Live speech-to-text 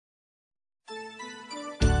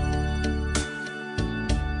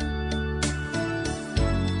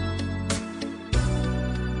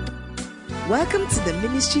Welcome to the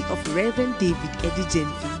ministry of Reverend David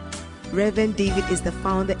Edijenfi. Reverend David is the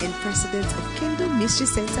founder and president of Kingdom Ministry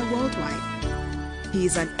Center Worldwide. He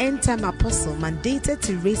is an end-time apostle mandated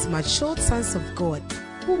to raise matured sons of God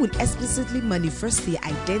who will explicitly manifest their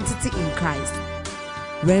identity in Christ.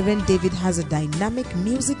 Reverend David has a dynamic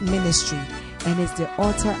music ministry and is the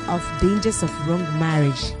author of Dangers of Wrong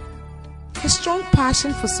Marriage. His strong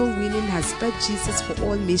passion for soul winning has spread Jesus for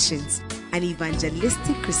all nations, an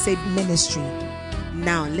evangelistic crusade ministry.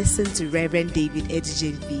 Now listen to Reverend David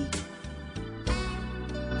Edijenfi.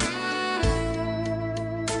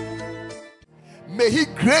 May He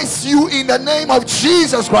grace you in the name of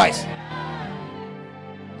Jesus Christ.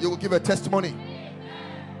 You will give a testimony.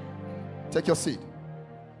 Take your seat.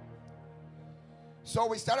 So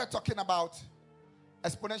we started talking about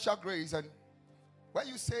exponential grace, and when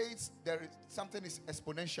you say something is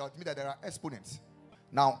exponential, it means that there are exponents.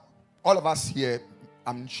 Now, all of us here,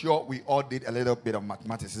 I'm sure we all did a little bit of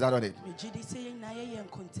mathematics. Is that not it?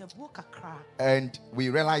 And we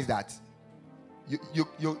realized that you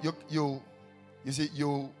see,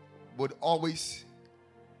 you would always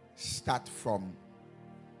start from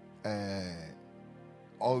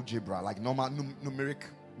algebra, like normal numeric,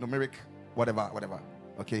 whatever.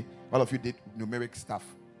 Okay, all of you did numeric stuff.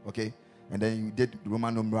 Okay. And then you did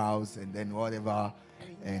Roman numerals and then whatever.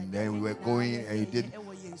 And then we were going and you did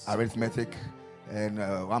arithmetic and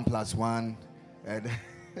 1 + 1. And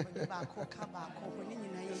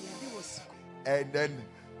then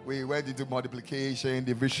we went into multiplication,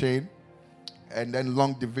 division, and then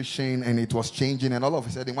long division, and it was changing. And all of a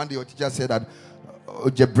sudden, one day your teacher said that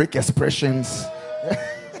algebraic expressions.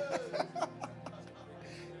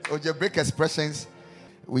 Algebraic expressions.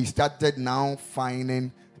 We started now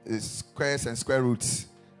finding squares and square roots.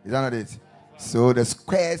 Is that not it? So the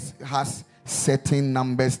squares has certain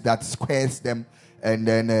numbers that squares them, and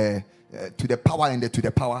then to the power and the to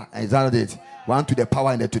the power. Is that not it? 1 to the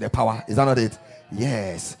power and the to the power. Is that not it?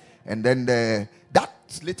 Yes. And then that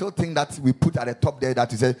little thing that we put at the top there,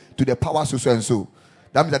 that is to the power so and so.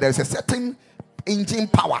 That means that there is a certain engine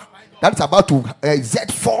power that's about to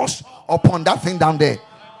exert force upon that thing down there.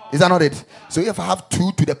 Is that not it? So if I have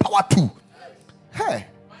 2 to the power 2, hey,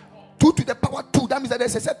 2 to the power 2, that means that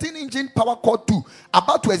there's a certain engine power called 2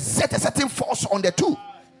 about to exert a certain force on the 2.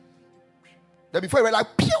 Then before you were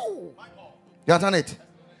like, pew! You understand it?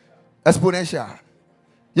 Exponential.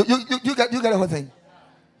 You get the whole thing.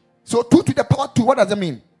 So 2 to the power 2, what does that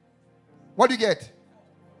mean? What do you get?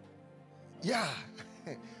 Yeah.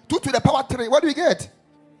 2 to the power 3, what do you get?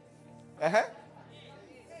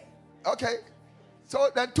 Okay. So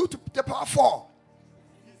then 2 to the power 4.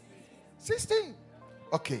 16.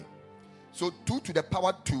 Okay. So 2 to the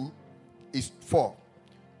power 2 is 4.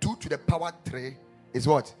 2 to the power 3 is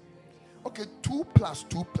what? Okay, 2 +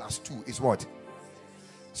 2 + 2 is what?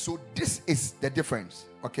 So this is the difference.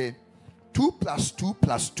 Okay. 2 + 2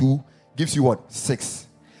 + 2 gives you what? 6.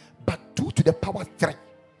 But 2 to the power 3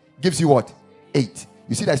 gives you what? 8.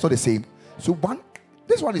 You see that it's not the same. So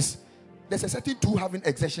this one is, there's a certain 2 having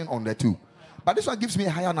exertion on the 2. But this one gives me a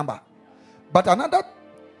higher number. But another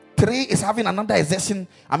 3 is having another exertion,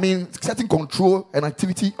 certain control and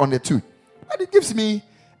activity on the 2. And it gives me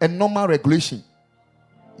a normal regulation.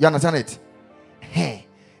 You understand it? Hey,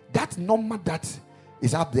 that number that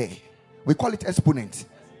is up there, we call it exponent.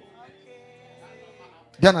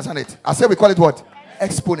 Do you understand it? I said we call it what?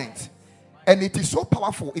 Exponent. And it is so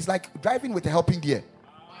powerful. It's like driving with a helping gear.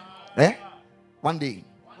 One day.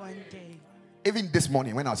 Even this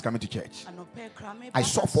morning when I was coming to church, I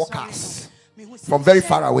saw 4 cars from very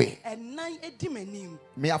far away.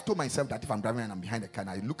 Me, I've told myself that if I'm driving and I'm behind the car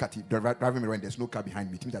and I look at it driving me around, there's no car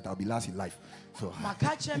behind me, it means that I'll be last in life. So I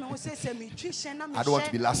don't want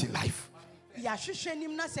to be last in life.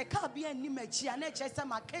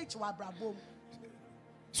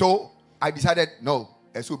 So I decided, no,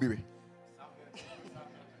 SOB.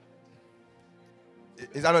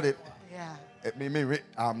 Is that not it? Yeah.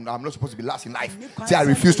 I'm not supposed to be last in life. Say, I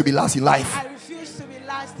refuse to be last in life. I refuse to be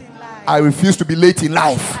last in life. I refuse to be late in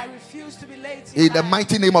life. I refuse to be late in the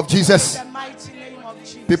mighty name of Jesus. In the mighty name of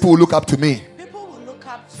Jesus. People will look up to me. People will look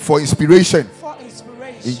up to for inspiration. For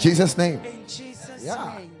inspiration. In Jesus' name. In Jesus'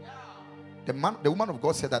 name. The woman of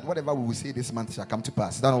God said that whatever we will say this month shall come to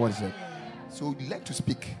pass. That's not what he said. So learn to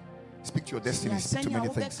speak. Speak to your destiny. Speak to many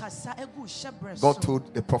things. God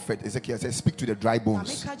told the prophet Ezekiel, said, speak to the dry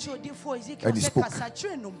bones. And he spoke.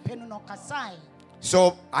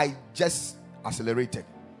 So I just accelerated.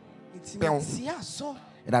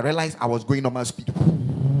 And I realized I was going normal speed.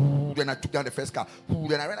 Then I took down the first car.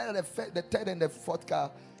 Then I realized the third and the fourth car,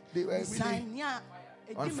 they were really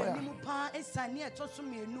on fire.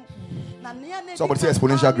 Somebody say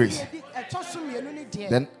exponential grace.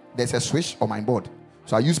 Then there's a switch on my board.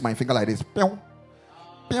 So I use my finger like this. Pew,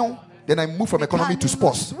 pew. Then I move from economy to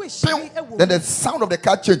sports. Pew. Then the sound of the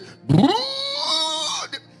car change.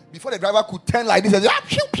 Before the driver could turn like this,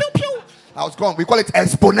 pew, pew, pew. I was gone. We call it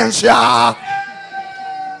exponential.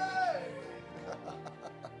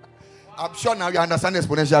 I'm sure now you understand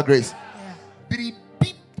exponential grace. Be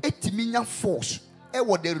a force. It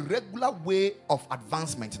was the regular way of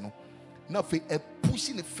advancement. Now a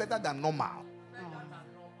pushing it further than normal.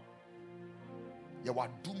 You are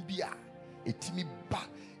dumbia. A timmy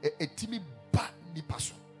ba ni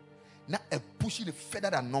paso. Now a pushing it further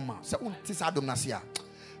than normal. So this Adam Nasia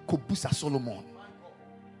Kobusa Solomon.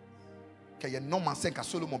 Kaya normal senka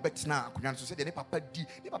Solomon bet na kunyan so say the papa di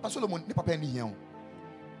papa Solomon ni papa ni here.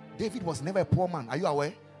 David was never a poor man. Are you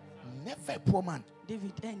aware? Never a poor man.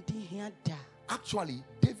 David and actually,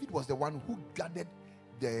 David was the one who gathered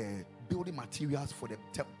the building materials for the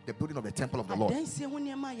building of the temple of the Lord. And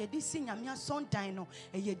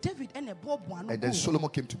then Solomon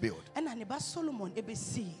came to build.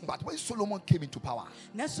 But when Solomon came into power,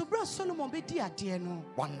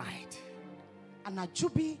 one night,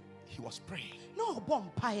 he was praying.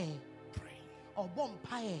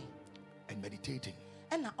 And meditating.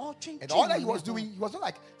 And all that he was doing, he was not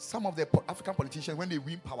like some of the African politicians when they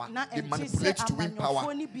win power, they manipulate to win power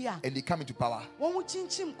and they come into power.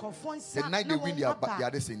 The night they win they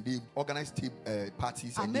organize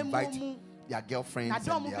parties and invite their girlfriends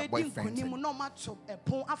and their boyfriends. No,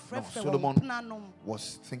 Solomon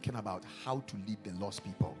was thinking about how to lead the lost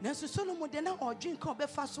people. I'm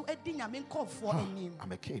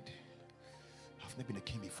a kid. I've never been a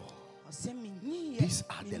king before. These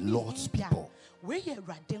are the Lord's people. These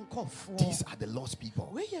are the Lord's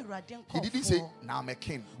people. He didn't say, now I'm a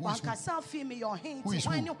king. Who is who? Who is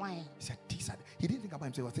who? He said, these are he didn't think about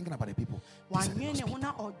himself, he was thinking about the people. These are the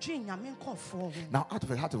Lord's people. Now, out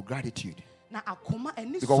of a heart of gratitude,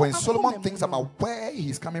 because when Solomon thinks about where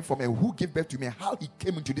he's coming from and who gave birth to me, how he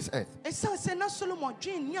came into this earth, he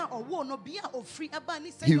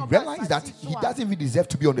realized that he doesn't even deserve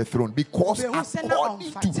to be on the throne, because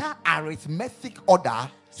according to arithmetic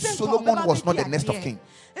order, Solomon was not the next of king.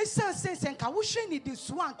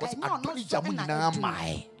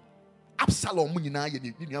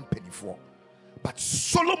 But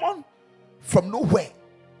Solomon, from nowhere,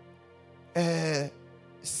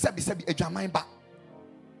 sebi ejaman ba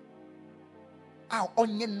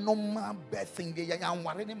onye normal birthing de ya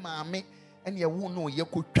nware ne maame ene ye wo no ye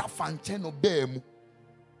ko twa fanche no ba mu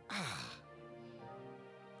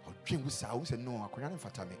odwen wusa wo se no akonya ne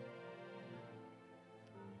fata me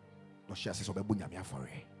no share se so be bunya me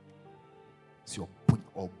afore si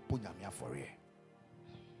obunya me afore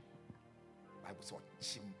Bible so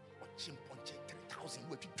chim ponche 3,000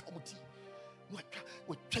 we twa muti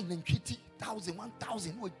we twa nantwiti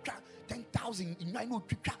 1,000 we twa 10,000 in nine no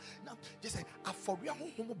twa now just say afore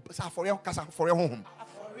honhom sa afore kasa afore honhom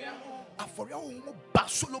ba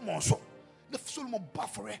Solomon so the Solomon ba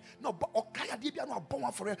afore no ba okaya de bia no abon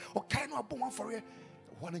afore okaya no abon afore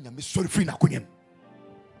wana nya me sorry free na konyem.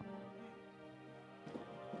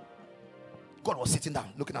 God was sitting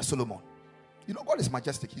down looking at Solomon. You know, God is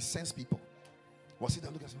majestic. He sends people. Was sitting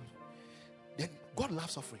down looking at Solomon. Then God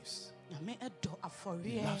loves offerings. He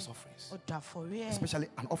loves offerings. Especially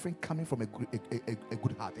an offering coming from a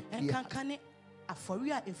good heart.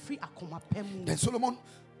 Then Solomon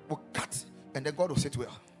will cut, and then God will say to her.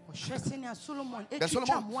 Then Solomon, God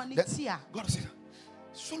will say,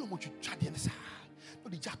 Solomon, you try the answer. No,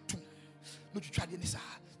 the jatu. No, you try the answer.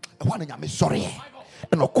 I want to sorry.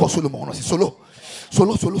 And of course, Solomon will say, Solo.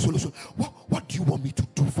 What do you want me to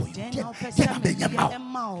do for you?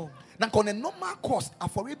 Now, on a normal cost,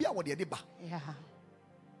 Aforabia what they did.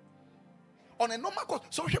 On a normal cost,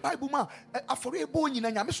 so she Bible man, Aforabo in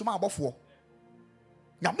Yamisuma above for.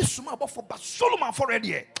 Yamisuma above for, but Solomon for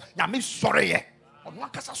ready. Yamis sorry. On one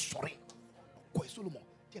case, sorry. Quay Solomon,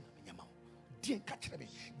 dear Yama, dear catch me.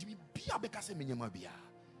 Do we be a becase minima bia?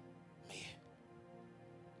 Me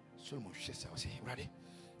Solomon, she says, ready?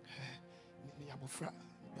 Me abofra,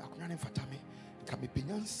 me akunane fatame, kame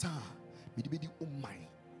penyansa, me di umai.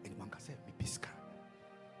 And one can say me pisca,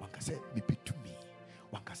 one can say me pitumi,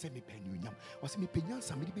 one can say me penunyam, was me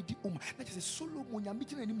penyansa, me di that is a Solomon, ya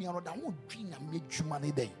meeting any other than one dream and make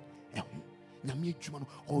Jumane day. Yamie Jumano,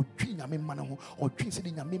 or dream Yame Manaho, or dream said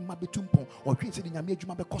in Yame Mabetumpo, or dream said in Yame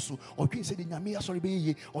Juma Becoso, or dream said in Yame sorry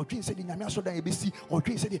be, or dream said in Yame Soda ABC, or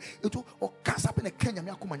dream said it or cast up in a Kenya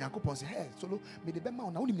Yakumanako say, hey, solo, me the Bema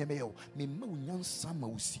only me mail, me moon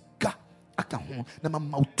summer sika. Akahon na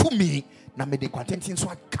mama to me na me de contentin so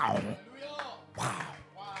account. Wow.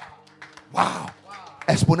 Wow.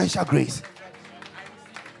 Exponential grace.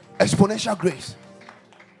 Exponential grace.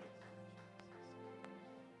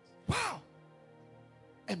 Wow.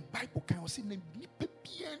 And Bible can see name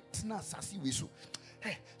na sasi weso.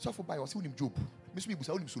 Hey, so for Bible see him Job. Miss me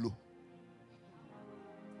busa him solo.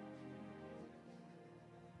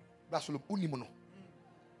 Basolo unimono.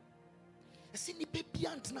 See ni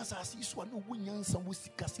pepiant na sasi so no wunyansa wo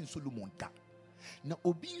sika sin Solomon da. Na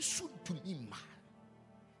obi nsu tumi ma.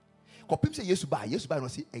 Kopim say Yesu ba no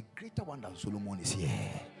say a greater one than Solomon is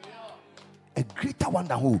here. A greater one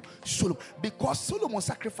than who? Solomon. Because Solomon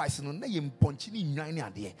sacrificed no na ye mponchini nwan ni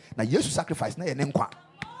ade. Na Yesu sacrifice na ye nenkwa.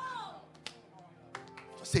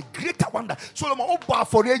 So say greater one than Solomon oba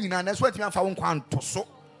for ye nyina na so atimi afa wo nkwa ntoso.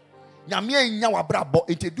 Nyame anya wabrabo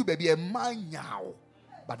entedu ba bi e manyao.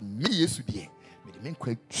 But me Yesu de me de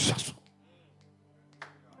menkwa twaso.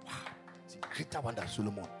 Wow. It's a greater one than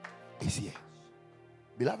Solomon is here.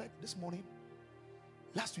 Beloved, this morning,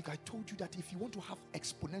 last week I told you that if you want to have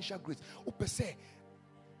exponential grace, say,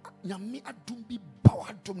 nyame adum bi bawa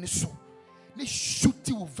adum ne so. Ne shoot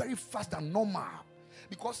you very fast and normal.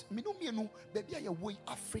 Because me no baby are way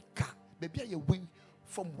Africa, baby are way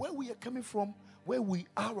from where we are coming from, where we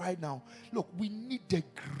are right now. Look, we need the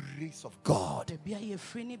grace of God. We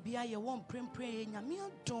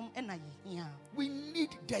need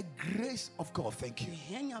the grace of God. Thank you.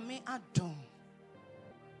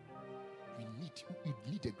 You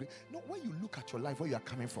need a great. No, when you look at your life, where you are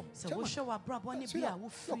coming from, look,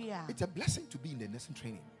 it's a blessing to be in the nursing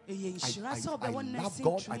training. I love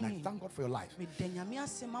God and I thank God for your life.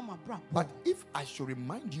 But if I should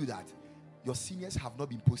remind you that your seniors have not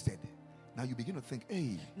been posted, now you begin to think,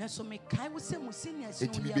 hey,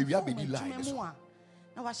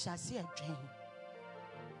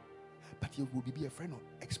 but you will be a friend of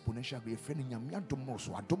exponential, be a friend in Yamia.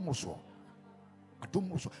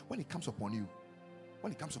 When it comes upon you,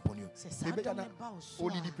 maybe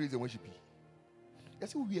only the praise and worship.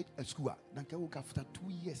 Yes, we be at school. Nanka work after 2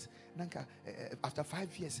 years. Nanka after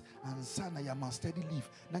 5 years, and son I am on steady leave.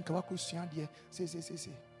 Nanka wako siandie. Say.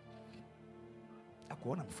 I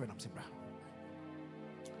go on. I'm friend. I'm saying, bra.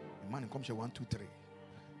 The man comes here 1, 2, 3.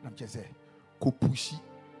 I'm just say, ko pushi.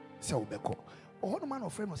 Say obeko. Oh, no man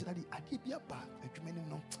of friend was say that I did be a bad. I mean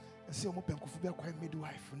no. I say omo penko fubia kwa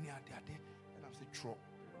midwife ni ade. Tro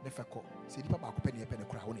never call. Say the papa penny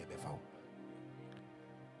crowd on your befa.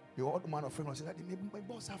 The old man of friend said that my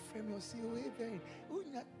boss are friend or see very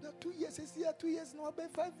 2 years is here, 2 years no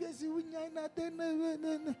 5 years you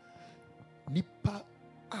then nipa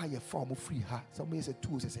aye form free ha. Somebody said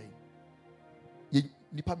 2 say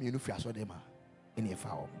nipa me no free aso dem in your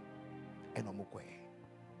farm and no mokwe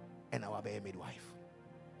and our baby midwife.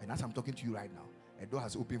 And as I'm talking to you right now, a door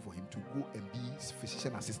has opened for him to go and be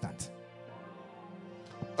physician assistant.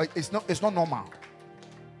 It's not normal.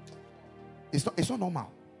 It's not normal.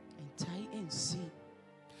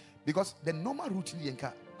 Because the normal routine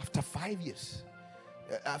after 5 years,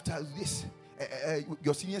 after this,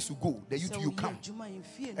 your seniors will go, then you come,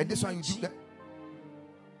 and this one you do that.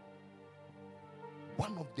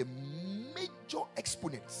 One of the major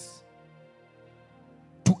exponents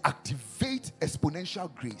to activate exponential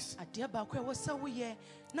grace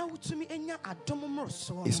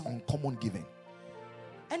is uncommon giving.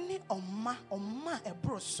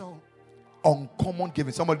 Uncommon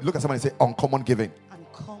giving. Somebody look at somebody and say uncommon giving.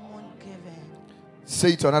 Uncommon giving.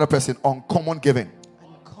 Say it to another person, uncommon giving.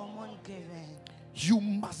 Uncommon giving. You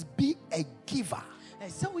must be a giver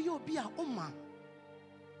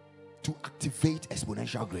to activate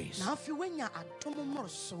exponential grace.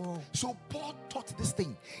 So Paul taught this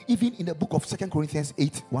thing even in the book of 2 Corinthians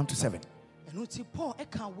 8, 1-7.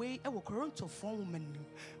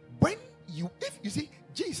 When if you see,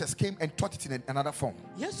 Jesus came and taught it in another form.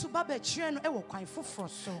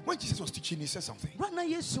 When Jesus was teaching, he said something.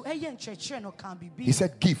 He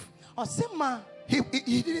said, give.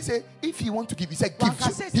 He didn't say, if you want to give, he said, give. So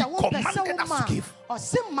he commanded us to give.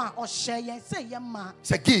 He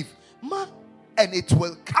said, give. And it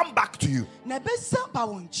will come back to you. And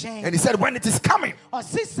he said, when it is coming,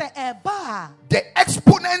 the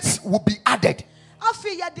exponents will be added.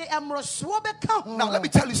 Now let me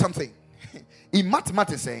tell you something. In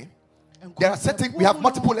mathematics, there are certain, we have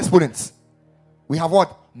multiple exponents. We have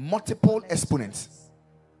what? Multiple exponents.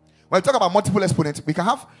 When we talk about multiple exponents, we can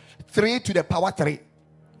have 3 to the power 3.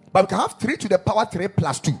 But we can have 3 to the power 3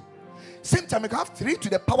 plus 2. Same time, we can have 3 to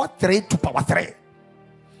the power 3 to power 3.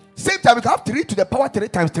 Same time, we can have 3 to the power 3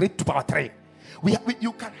 times 3 to power 3.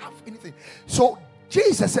 You can have anything. So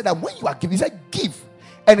Jesus said that when you are giving, he said give,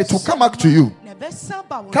 and it will come back to you.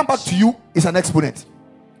 Come back to you is an exponent.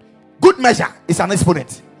 Good measure is an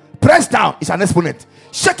exponent. Press down is an exponent.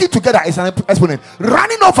 Shaking together is an exponent.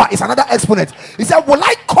 Running over is another exponent. He said, will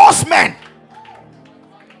I cause men?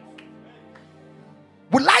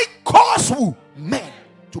 Will I cause who? Men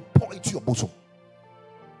to pour into your bosom.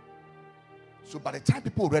 So by the time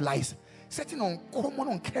people realize certain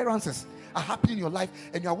uncommon occurrences are happening in your life,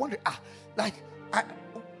 and you are wondering,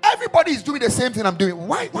 everybody is doing the same thing I'm doing.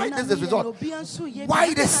 Why this is result?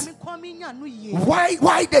 Why this?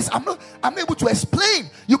 Why this? I'm not able to explain.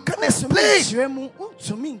 You can explain.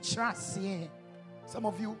 Some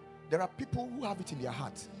of you, there are people who have it in their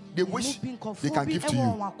heart. They wish they can give to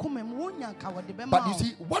you. But you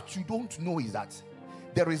see, what you don't know is that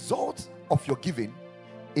the result of your giving,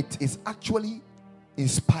 it is actually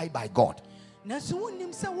inspired by God. He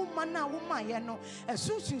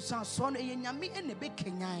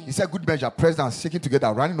said, good measure, pressed down, shaking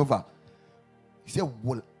together, running over. He said,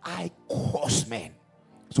 will I cause men?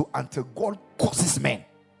 So until God causes men,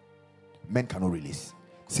 men cannot release.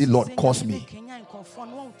 Say, Lord, cause me,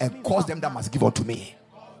 and cause them that must give unto me.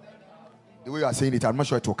 The way you are saying it, I'm not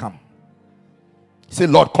sure it will come. Say,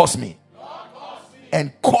 Lord, cause me,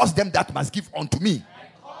 and cause them that must give unto me.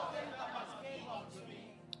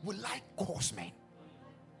 Will I cause men?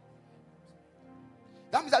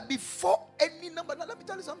 That means that before any number, now let me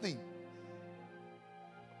tell you something.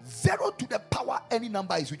 0 to the power any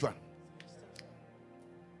number is which one?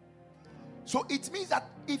 So it means that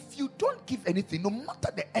if you don't give anything, no matter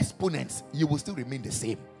the exponents, you will still remain the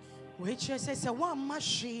same. The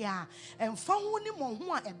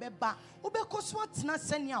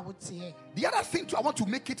other thing too, I want to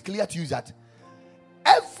make it clear to you is that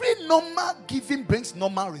every normal giving brings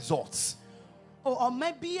normal results.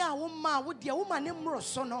 Every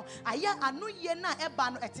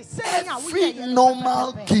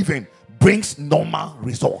normal giving brings normal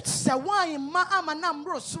results. 1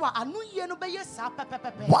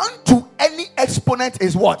 to any exponent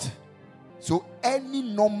is what? So any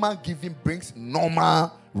normal giving brings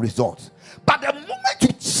normal results. But the moment you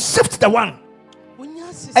shift the one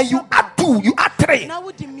and you add 2, you add 3,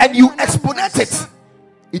 and you exponent it,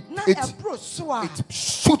 it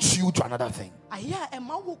shoots you to another thing.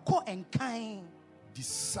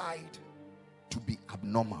 Decide to be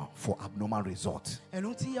abnormal for abnormal results.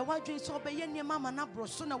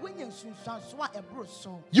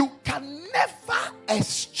 You can never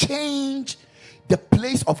exchange the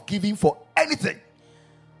place of giving for anything.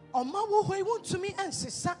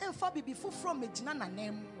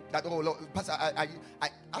 That, oh Lord, Pastor, I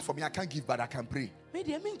as for me, I can't give, but I can pray.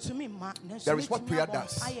 There is what prayer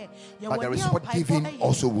does, but there is what giving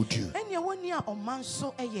also will do.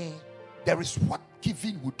 There is what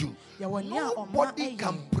giving will do. Nobody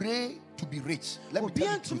can pray to be rich. Let me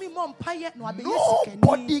tell you,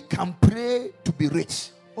 nobody can pray to be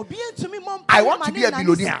rich. I want to be a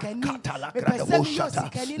billionaire.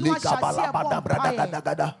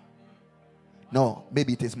 No,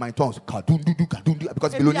 maybe it is my tongues.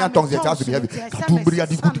 Because billionaire tongues, it has to be heavy.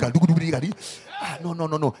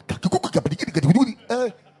 No.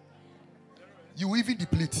 You even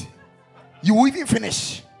deplete. You even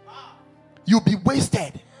finish. You'll be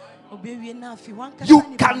wasted. You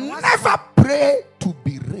can never pray to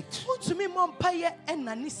be rich.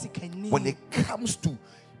 When it comes to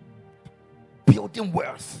building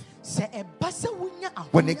wealth,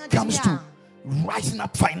 when it comes to rising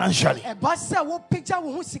up financially,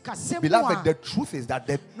 beloved, the truth is that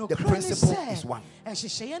the principle is one.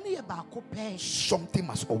 Something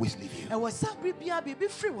must always leave you.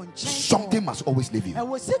 Something must always leave you. You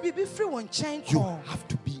have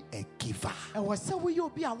to be a giver.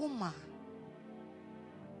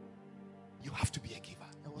 You have to be a giver.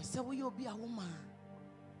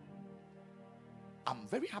 I'm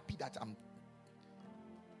very happy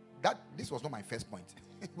that this was not my first point.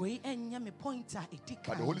 But the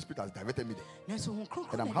Holy Spirit has directed me there.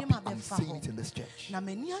 And I'm happy I'm saying it in this church. And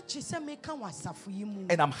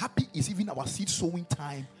I'm happy it's even our seed sowing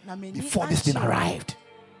time before this thing arrived.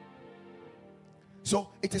 So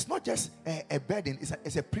it is not just a burden,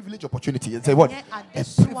 it's a privilege opportunity. It's a what? A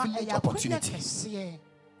privilege opportunity.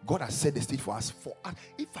 God has set the stage for us.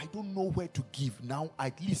 If I don't know where to give now,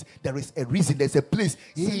 at least there is a reason. There's a place.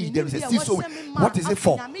 Hey, there is a seed sowing. What is it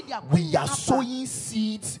for? We are sowing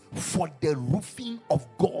seeds for the roofing of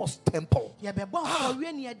God's temple.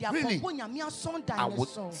 Really?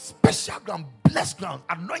 Special ground, blessed ground,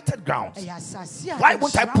 anointed grounds. Why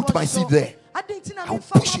won't I put my seed there? I'll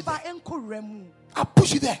push it there. I'll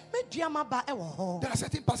push you there. There are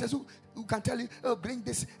certain pastors who can tell you, oh, bring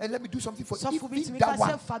this and let me do something for you. If that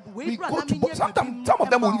one, we go to borrow. Sometimes some of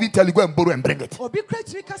them will even tell you, go and borrow and bring it. And we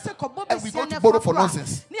go to borrow for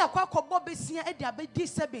nonsense. You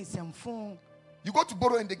go to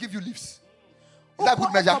borrow and they give you leaves. Is that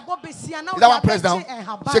good measure? Is that one press down,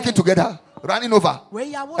 shaking together, running over?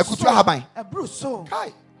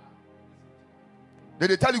 Then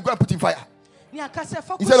they tell you, go and put in fire.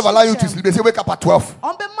 Instead of allowing you to sleep, they say wake up at 12. Go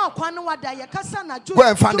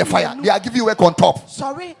and find the fire. They are giving you work on top.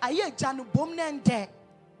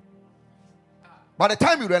 By the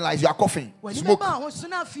time you realize you are coughing, smoke.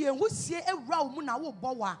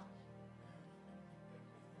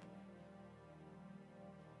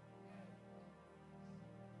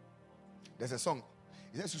 There's a song.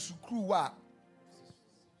 It says Susukruwa.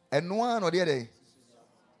 And one or the other.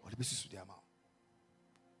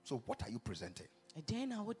 So what are you presenting?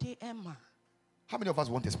 How many of us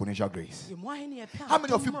want exponential grace? How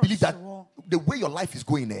many of you believe that the way your life is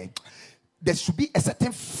going there should be a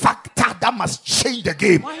certain factor that must change the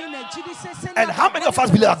game? And how many of us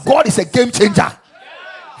believe that God is a game changer?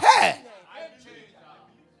 Hey!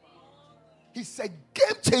 He's a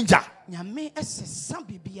game changer.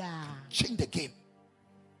 Change the game.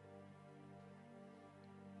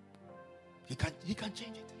 He can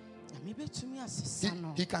change it.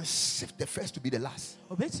 He can shift the first to be the last.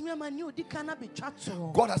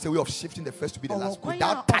 God has a way of shifting the first to be the last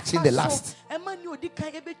without touching the last. Can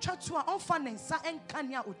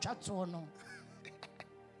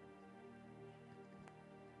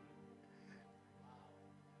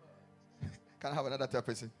I have another third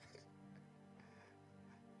person?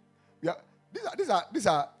 Yeah, these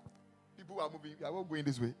are people who are moving. They are all going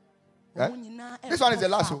this way. Eh? This one is the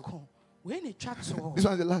last one. This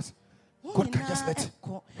one is the last. God can just let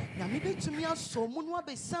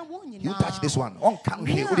you touch this one. On can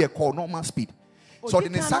here what they call normal speed. So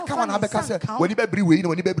the second one have because when you be way,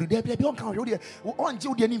 when you be they on can on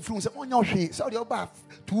you the influence on your way. So they about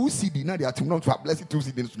 2 CD now they are to not to bless 2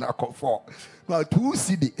 CD now call 4. No 2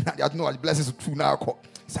 CD now they are no blesses 2 now call.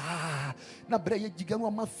 Sa na bre you giga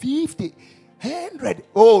no 50 100.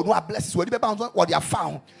 Oh no blesses when you be bound what they are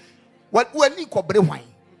found. What when you ko bre wine.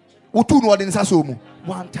 Utu no den saso mu.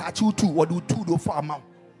 One touch you two what do 2 do for amount.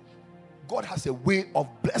 God has a way of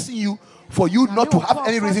blessing you for you not to have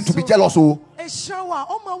any reason to be jealous.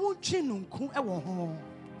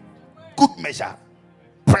 Good measure,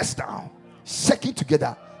 pressed down, shaking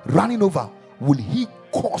together, running over. Will he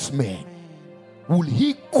cause men? Will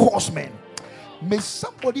he cause men? May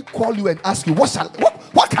somebody call you and ask you,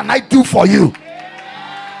 what can I do for you?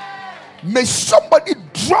 May somebody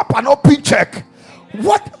drop an open check.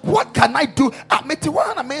 What can I do? I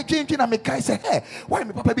say, hey, why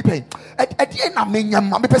me papa be paying? At the end,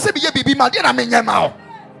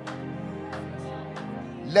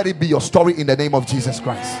 let it be your story in the name of Jesus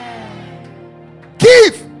Christ.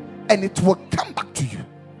 Give, and it will come back to you.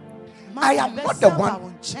 I am not the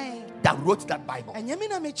one that wrote that Bible, and I'm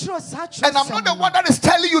not the one that is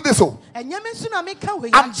telling you this. I'm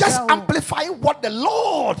just amplifying what the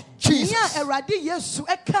Lord Jesus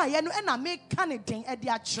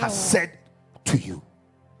has said to you.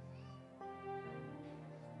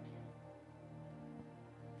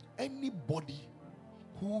 Anybody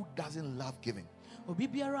who doesn't love giving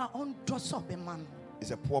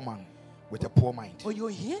is a poor man with a poor mind.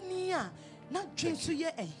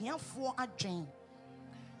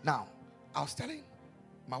 Now, I was telling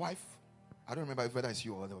my wife, I don't remember whether it's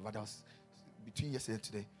you or whether it was between yesterday and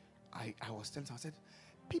today. I was telling her, I said,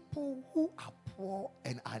 people who are poor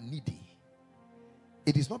and are needy,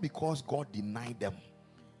 it is not because God denied them,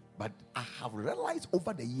 but I have realized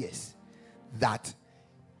over the years that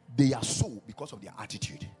they are so because of their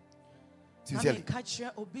attitude. Sincerely.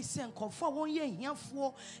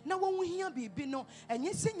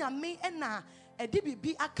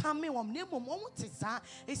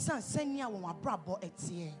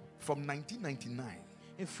 From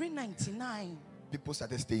 1999, people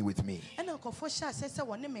started staying with me.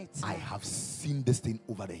 I have seen this thing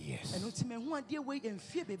over the years. From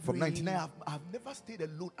 1999, I've never stayed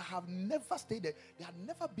alone. I have never stayed there. There had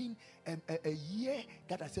never been a year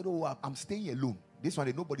that I said, oh, I'm staying alone. This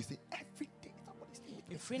one, nobody staying. Every day, somebody staying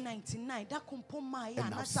with me.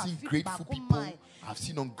 And I've seen grateful people. I've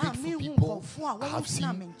seen ungrateful people. I've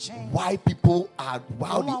seen why people are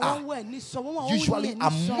how they are. Usually,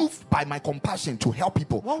 I'm moved by my compassion to help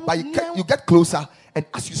people. But you get closer, and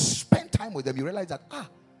as you spend time with them, you realize that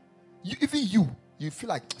even you feel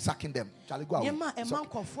like sucking them.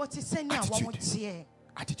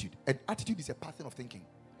 Attitude. And attitude is a pattern of thinking.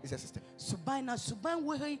 It's a system.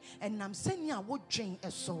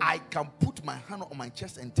 I can put my hand on my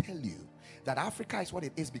chest and tell you that Africa is what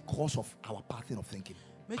it is because of our pattern of thinking.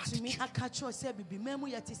 Attitude.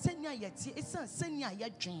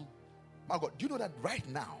 My God, do you know that right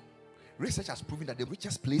now, research has proven that the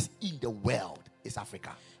richest place in the world is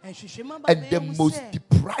Africa. And the most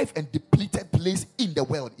deprived and depleted place in the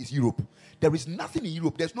world is Europe. There is nothing in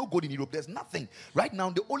Europe. There's no gold in Europe. There's nothing. Right now,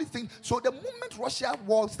 the only thing. So the moment Russia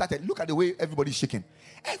war started, look at the way everybody's shaking.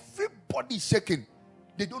 Everybody's shaking.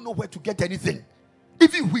 They don't know where to get anything.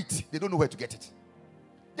 Even wheat, they don't know where to get it.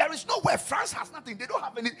 There is nowhere. France has nothing. They don't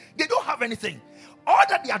have any. They don't have anything. All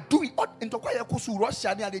that they are doing,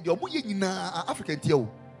 Russia,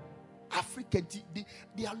 African,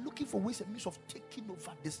 they are looking for ways and means of taking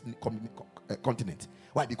over this continent.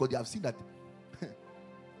 Why? Because they have seen that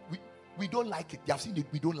we don't like it. They have seen it.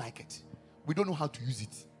 We don't like it. We don't know how to use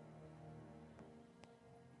it.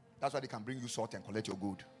 That's why they can bring you salt and collect your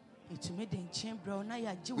gold. We don't know how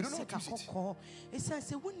to use it.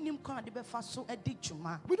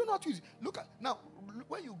 We don't know how to use it. Look at now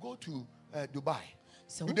when you go to Dubai.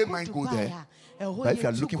 You don't mind go there. But if you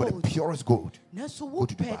are looking for the purest gold, go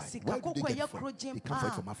to Dubai. Where do they get it from? They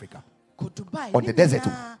come from Africa. On the desert.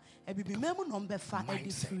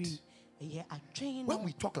 Mindset. When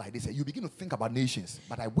we talk like this, you begin to think about nations,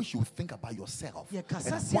 but I wish you would think about yourself and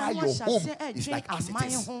why your home is like as it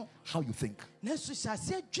is. How you think. It's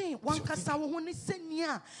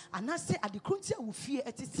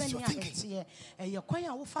your thinking.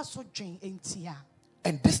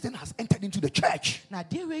 And this thing has entered into the church. And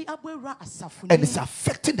it's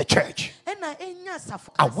affecting the church.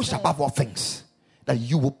 I wish above all things that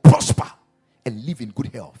you will prosper and live in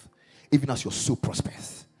good health, even as your soul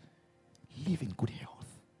prospers. Live in good health.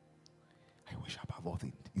 I wish above all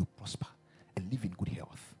things you prosper and live in good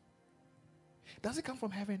health. Does it come from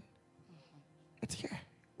heaven? It's here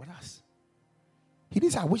with us. He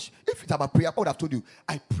didn't say, I wish. If it's about prayer, I would have told you,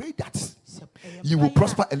 I pray that you will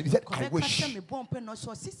prosper. And he said, I wish.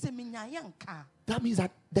 That means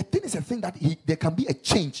that the thing is a thing that there can be a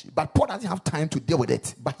change, but Paul doesn't have time to deal with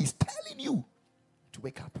it. But he's telling you to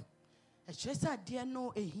wake up.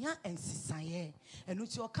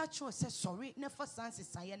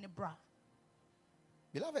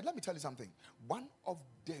 Beloved, let me tell you something. One of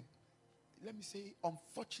the, let me say,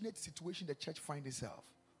 unfortunate situation the church finds itself,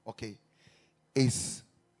 okay, is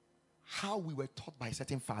how we were taught by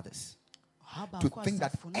certain fathers to think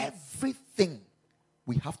that everything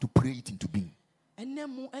we have to pray it into being.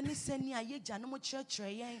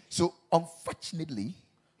 So, unfortunately,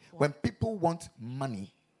 when people want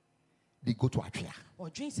money, they go to Atria.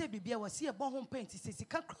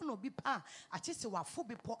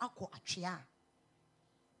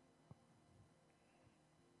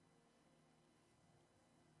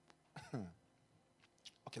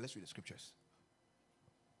 Okay, let's read the scriptures.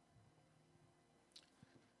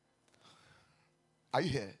 Are you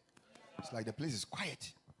here? It's like the place is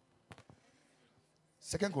quiet.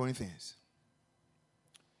 2 Corinthians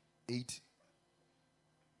 8,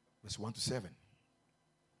 verse 1 to 7.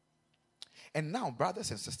 And now,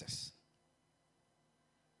 brothers and sisters,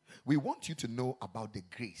 we want you to know about the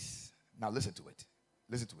grace. Now listen to it.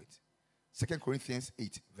 Listen to it. 2 Corinthians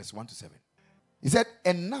 8, verse 1 to 7. He said,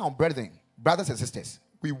 and now, brethren, brothers and sisters,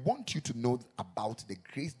 we want you to know about the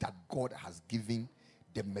grace that God has given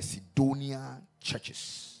the Macedonian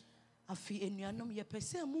churches.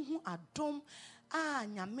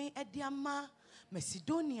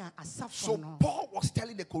 So Paul was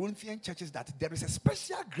telling the Corinthian churches that there is a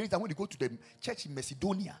special grace that when you go to the church in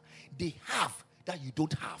Macedonia, they have that you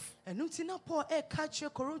don't have.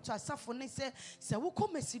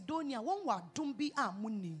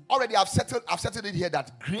 Already I've settled it here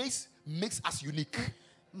that grace makes us unique.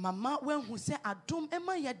 That means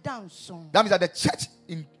that the church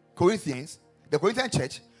in Corinthians, the Corinthian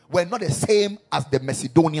church, were not the same as the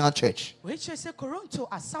Macedonian church. The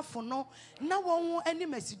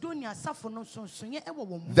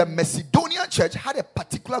Macedonian church had a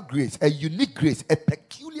particular grace, a unique grace, a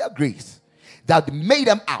peculiar grace that made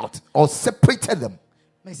them out or separated them,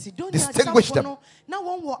 distinguished them.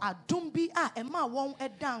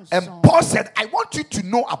 And Paul said, I want you to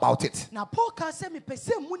know about it.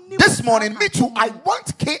 This morning, me too, I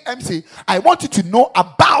want KMC, I want you to know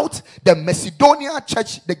about the Macedonian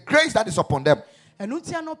church, the grace that is upon them.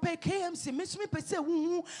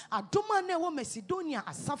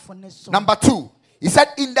 Number 2, he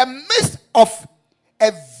said, in the midst of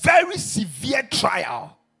a very severe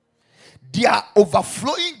trial, their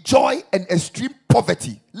overflowing joy and extreme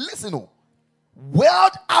poverty, listen,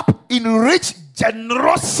 welled up in rich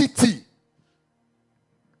generosity.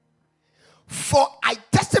 For I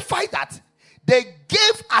testify that they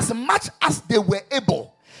gave as much as they were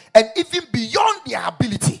able, and even beyond their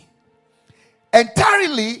ability,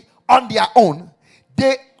 entirely on their own.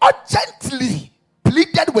 They urgently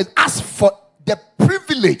pleaded with us for the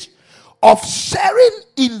privilege of sharing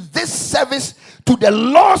in this service to the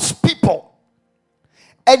lost people,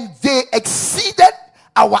 and they exceeded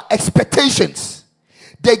our expectations.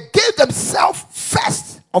 They gave themselves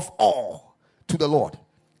first of all to the Lord,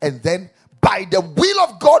 and then by the will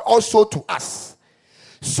of God also to us.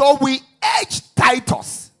 So we urge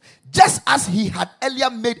Titus, just as he had earlier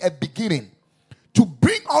made a beginning, to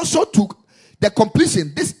bring also to the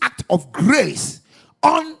completion this act of grace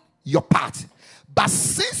on your part. But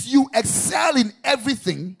since you excel in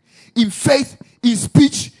everything, in faith, in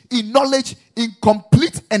speech, in knowledge, in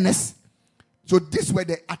complete earnest. So these were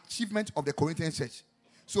the achievements of the Corinthian church.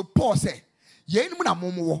 So Paul said,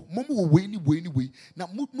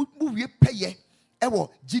 ewo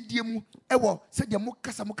gidie mu ewo se de mo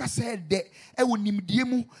kasa de ewo nimdie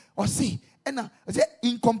mu or say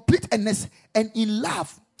in complete earnest and in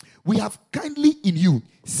love we have kindly in you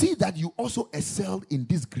see that you also excelled in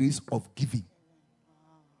this grace of giving.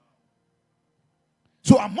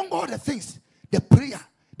 So among all the things, the prayer,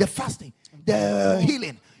 the fasting, the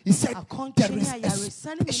healing, he said there is a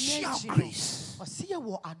special grace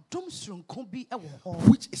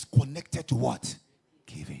which is connected to what?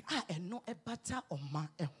 Giving.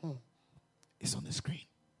 It's on the screen.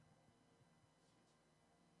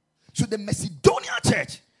 So the Macedonian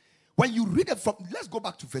church, when you read it from, let's go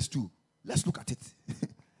back to verse 2. Let's look at it.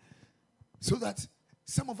 So that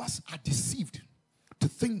some of us are deceived to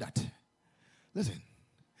think that, listen,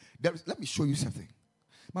 let me show you something.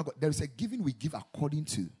 My God, there is a giving we give according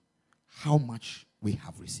to how much we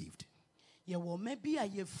have received. Or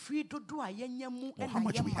how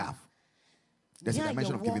much we have. There's a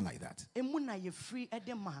dimension of giving like that.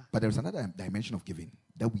 But there's another dimension of giving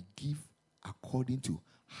that we give according to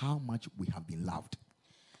how much we have been loved.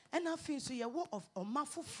 And then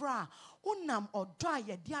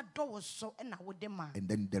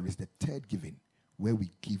there is the third giving where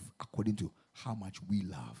we give according to how much we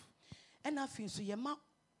love. And that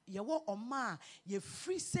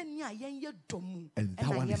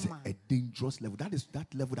one is a dangerous level. That is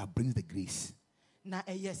that level that brings the grace. That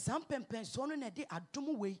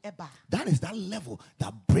is that level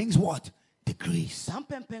that brings what? The grace.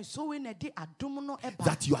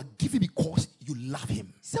 That you are giving because you love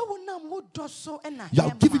him. You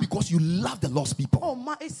are giving because you love the lost people.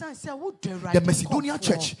 The Macedonian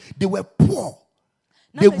church, they were poor.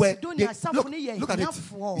 Look at it.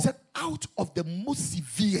 He said, out of the most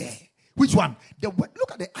severe. Which one?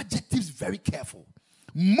 Look at the adjectives very careful.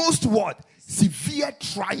 Most what? Severe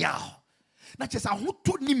trial. Not just I want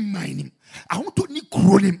to ni mine. I want to ni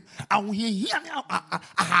kronim. I want hear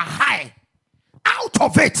high. Out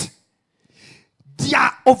of it,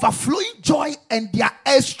 their overflowing joy and their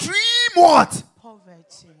extreme what?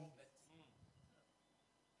 Poverty.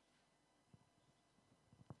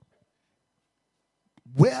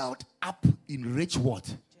 Welled up in rich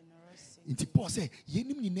what? Inti Paul say,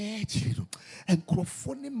 yenim ni ne chiro and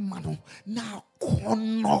crofone mano na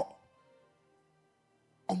kono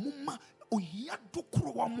omuma ohia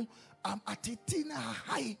dokro wamu atetina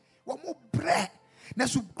high wamu bre na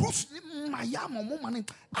su grus ni mayamo mumani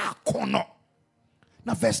akono.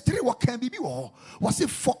 Now verse 3 what can be was it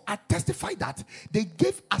for I testify that they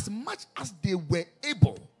gave as much as they were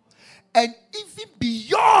able and even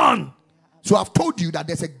beyond. So I've told you that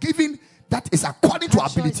there's a giving that is according to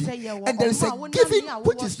ability, and there is a giving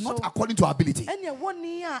which is not according to ability.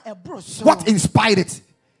 What inspired it?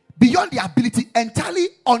 Beyond their ability, entirely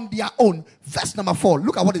on their own. Verse number 4.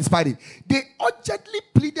 Look at what inspired it. They urgently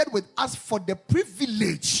pleaded with us for the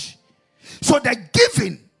privilege. So the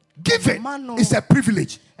giving is a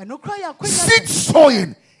privilege. Seed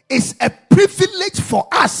sowing is a privilege for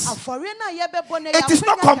us. It is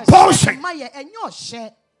not compulsion.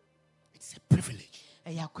 It's a privilege.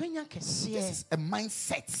 This is a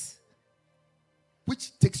mindset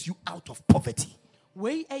which takes you out of poverty.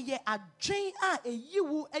 What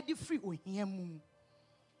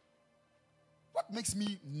makes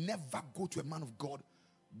me never go to a man of God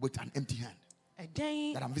with an empty hand?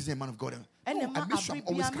 That I'm visiting a man of God. I make sure I'm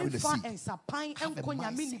always carrying the seed. I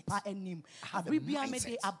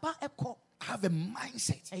have a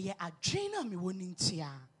mindset.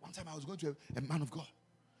 One time I was going to a man of God.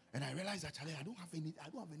 And I realized that I don't have anything.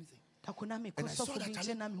 And I saw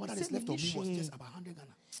that what that is left of me was just about 100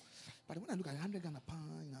 Ghana. But when I look at 100 Ghana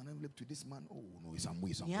pound and envelope to this man, oh no, it's some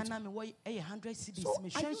way. So I used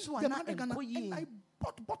the 100 Ghana and I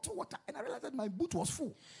bought bottled water and I realized that my boot was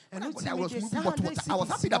full. And I was moving bottled water. I was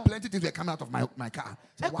happy that plenty things were coming out of my car.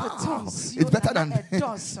 So, wow, it's better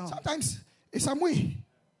than sometimes it's some way.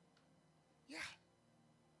 Yeah.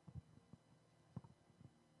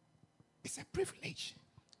 It's a privilege.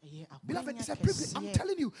 Beloved, it's a privilege. I'm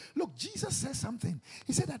telling you. Look, Jesus says something.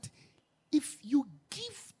 He said that if you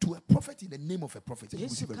give to a prophet in the name of a prophet,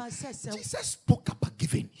 Jesus spoke about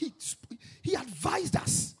giving. He advised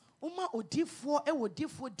us.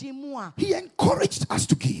 He encouraged us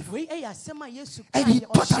to give. And he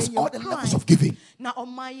taught us all the levels of giving.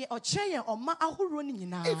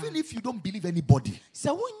 Even if you don't believe anybody,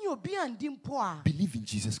 believe in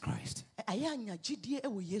Jesus Christ.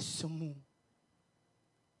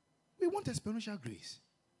 We want exponential grace.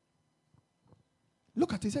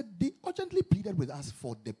 Look at it. He said they urgently pleaded with us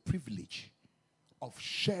for the privilege of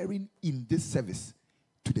sharing in this service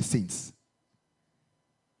to the saints.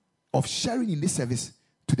 Of sharing in this service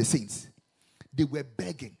to the saints. They were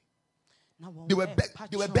begging. They were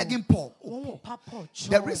begging Paul. Paul.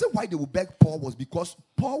 The reason why they would beg Paul was because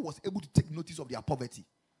Paul was able to take notice of their poverty.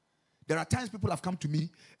 There are times people have come to me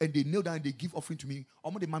and they kneel down and they give offering to me.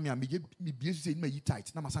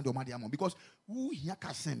 Because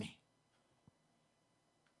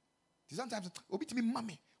sometimes,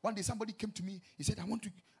 one day somebody came to me. He said, I want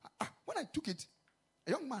to. When I took it,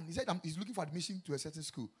 a young man, he said he's looking for admission to a certain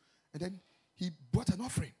school. And then he brought an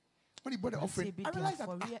offering. When he brought the offering, I realized that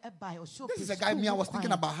this is a guy I was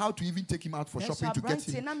thinking about how to even take him out for shopping to get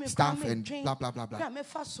him stuff and blah, blah, blah, blah.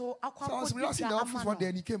 So I was relaxing in the office one day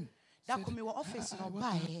and he came. Said,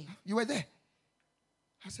 you were there?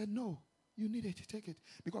 I said, no, you need it. Take it.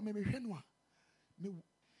 Because maybe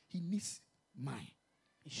he needs mine.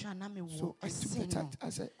 So I took the tact. I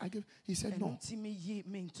said, he said, no.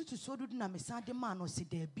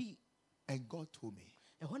 And God told me,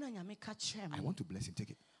 I want to bless him.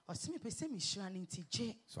 Take it.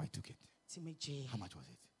 So I took it. How much was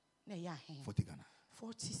it? 40 Ghana.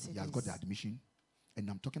 40 cedis. He has got the admission. And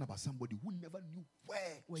I'm talking about somebody who never knew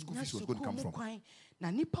where school fees was going to come from.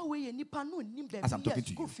 As I'm talking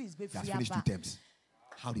to you, he has finished 2 terms.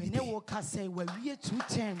 How did he pay? 2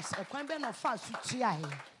 terms.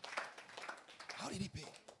 How did he pay?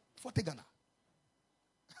 40 Ghana.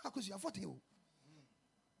 Because you are 40.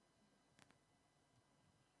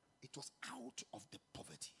 It was out of the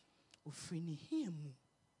poverty.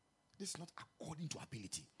 This is not according to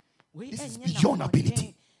ability. This is beyond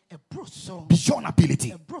ability. Beyond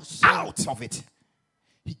ability. Out of it.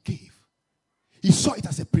 He gave. He saw it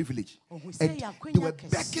as a privilege. And they were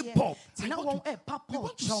begging Paul. We want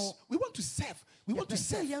to serve. We want to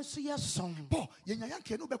serve. Paul,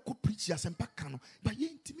 preach but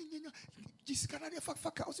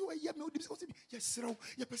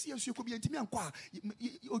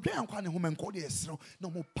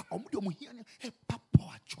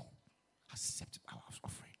accept our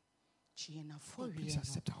offering. Please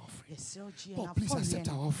accept our offering. Paul, please accept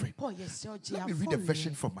our offering. Let me read a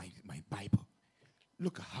version from my Bible.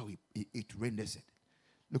 Look at how it renders it.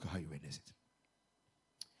 Look at how he renders it.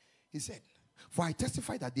 He said, for I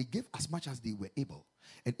testify that they gave as much as they were able,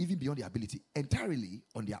 and even beyond their ability, entirely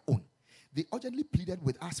on their own. They urgently pleaded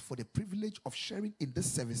with us for the privilege of sharing in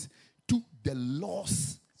this service to the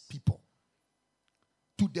lost people.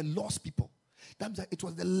 To the lost people. That means it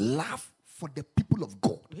was the love for the people of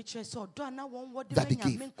God that they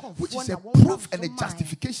gave, which is a proof and a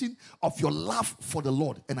justification of your love for the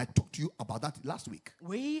Lord. And I talked to you about that last week.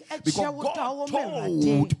 Because God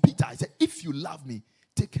told Peter, I said, if you love me,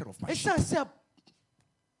 take care of my sheep.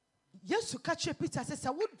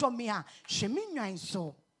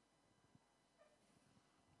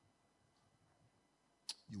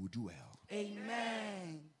 You will do well.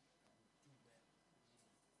 Amen.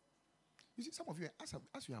 You see, some of you, as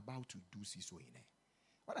you're about to do so in there,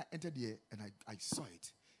 when I entered here and I saw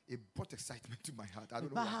it, it brought excitement to my heart. I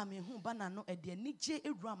don't know why.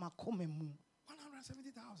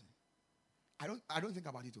 170,000. I don't think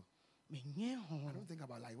about it too. I don't think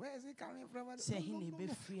about like, where is it coming from? No.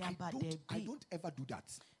 I don't ever do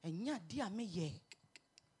that.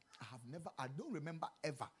 I don't remember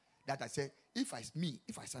ever that I say, if I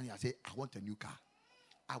stand here, I say, I want a new car.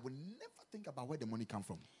 I will never think about where the money comes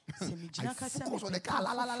from. I focus on the car.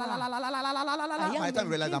 By the time you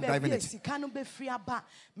realize I'm driving it.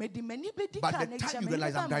 But the time you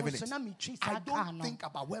realize I'm driving it, I don't think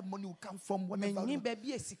about where money will come from. Whatever. And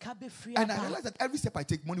I realize that every step I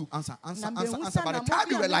take, money will answer. By the time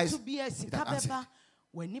you realize, it answered.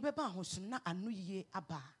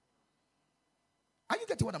 Are you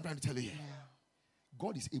getting what I'm trying to tell you here?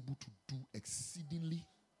 God is able to do exceedingly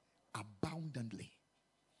abundantly.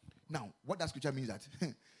 Now, what that scripture means that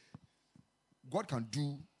God can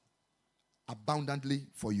do abundantly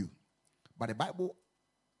for you. But the Bible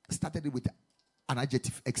started it with an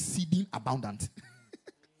adjective, exceeding abundant.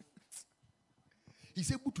 He's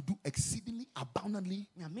able to do exceedingly abundantly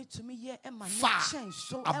far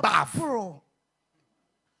above.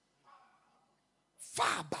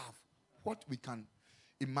 Far above what we can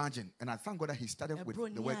imagine. And I thank God that he started with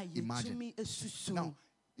the word imagine. Now,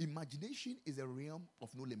 imagination is a realm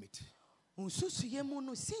of no limit.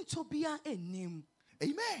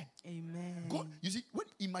 Amen. Amen. God, you see, when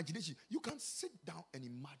imagination, you can sit down and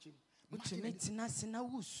imagine.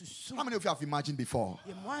 How many of you have imagined before?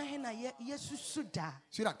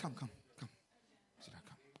 See that? Come. See that?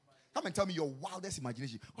 Come and tell me your wildest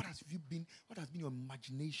imagination. What has been your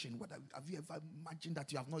imagination? What have you ever imagined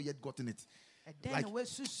that you have not yet gotten it? Like,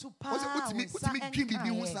 what's me dream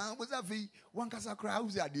baby was that one casa crowd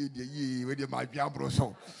who's at the where the magic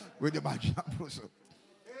broso. Where the magic broso.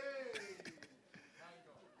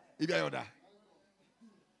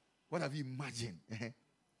 What have you imagined? I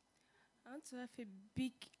want to have a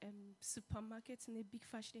big supermarket and a big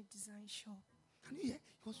fashion design shop. Can you hear?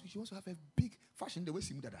 She wants to have a big fashion. The way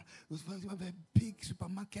she that. She wants to have a big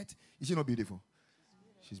supermarket. Is she not beautiful?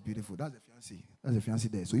 She's beautiful. That's the fiancé. That's the fiancé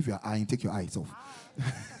there. So if you are eyeing, take your eyes off.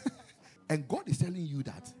 And God is telling you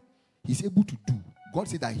that He's able to do. God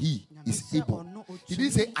said that He is able. He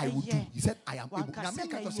didn't say I will do. He said I am able.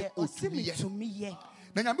 To me.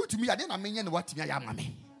 Then I'm to me. I didn't mean what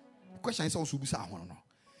me. The question is also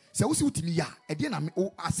so we see to me. I didn't.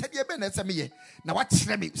 I said you better say me. Now what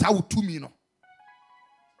tell me? So I will to me no.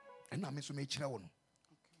 And I'm so much.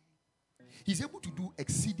 He's able to do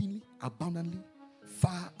exceedingly abundantly,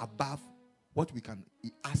 far above what we can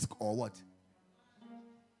ask or what.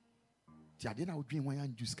 I didn't know dream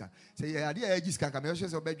one juice can say I did juice can come. I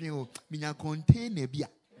just obey dream. Me contain a beer.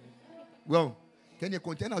 Well, can you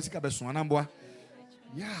contain our sika besuanamboa?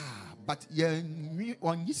 Yeah, but yeah, me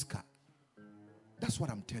on yiska. That's what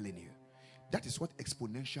I'm telling you. That is what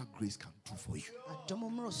exponential grace can do for you.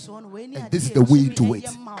 And this is the way to it.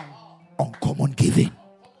 Uncommon giving.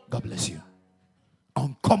 God bless you.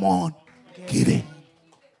 Uncommon giving.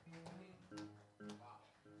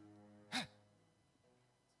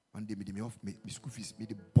 One day, me off me school fees, me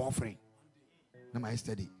the boyfriend. Now my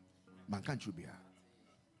study, man can't you be here?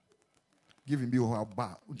 Give him be a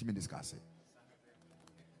bar. Won't you discuss it?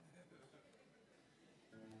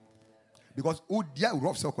 Because oh dear,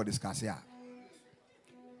 rough circle discuss here.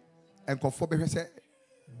 And conform be say,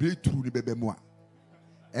 break through the baby moi.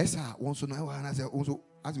 Esa once now and I say also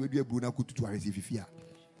as we do a bruna could to receive fear.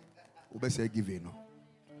 Obe say giving no.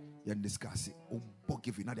 You discuss it. Oh,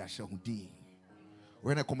 giving not their share who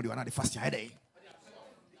when I come to another fast day.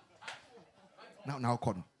 Now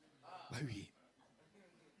come. Why we?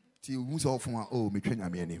 Till who's off from oh me train your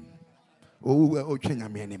name. Oh train your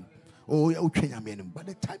name. Oh train your name. By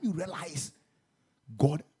the time you realize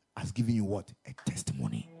God has given you what? A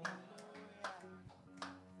testimony.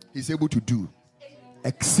 He's able to do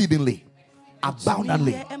exceedingly,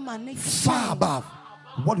 abundantly, far above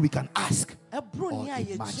what we can ask or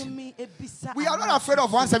imagine. We are not afraid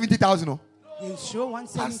of 170,000. No? I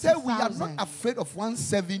said we are not afraid of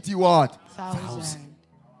 170 what? 1,000.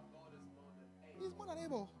 He's more than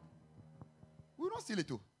able. We will not steal it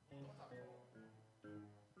too.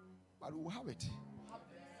 But we will have it.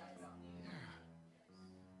 Yeah.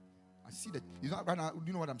 I see that. You know, right now, do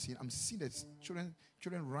you know what I'm seeing? I'm seeing the children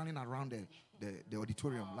running around the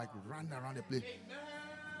auditorium, like running around the place.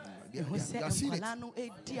 They are seeing it.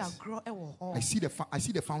 I see the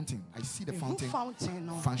fountain. I see the fountain.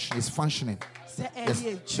 It's functioning.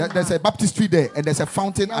 There's a baptistry there, and there's a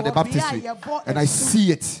fountain at the baptistry, and I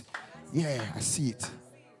see it. Yeah, I see it.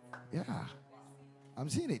 Yeah, I'm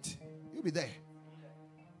seeing it. You'll be there.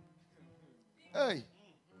 Hey,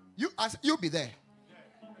 you'll be there.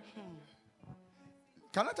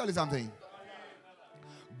 Can I tell you something?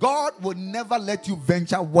 God will never let you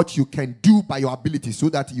venture what you can do by your ability so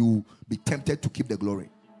that you be tempted to keep the glory.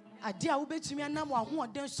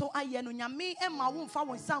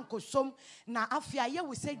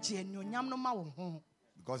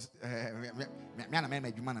 Because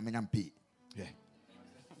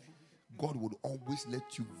God would always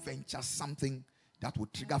let you venture something that will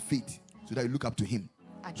trigger faith so that you look up to Him.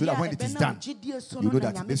 So that when it is done, you know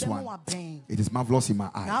that this one, it is marvelous in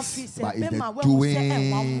my eyes. But it's the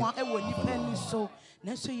doing.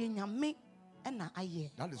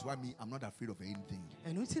 That is why I'm not afraid of anything.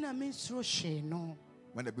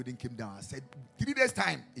 When the building came down, I said, 3 days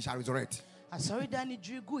time, it shall resurrect. Sorry, Danny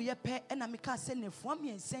Drigu, ye pet, and I'm a send a form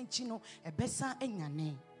and send Chino a bessa and your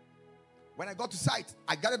name. When I got to site,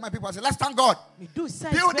 I gathered my people. I said, let's thank God.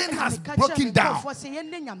 Building Has broken down.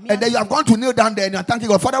 And then you have gone to kneel down there and you're thanking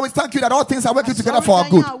God. Father, we thank you that all things are working together for our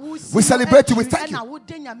good. We celebrate you. We thank you.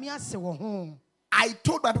 I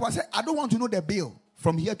told my people, I said, I don't want to know the bill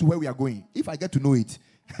from here to where we are going. If I get to know it,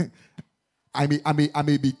 I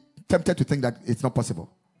may be tempted to think that it's not possible.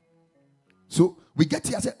 So we get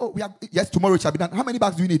here. I said, oh, yes, tomorrow it shall be done. How many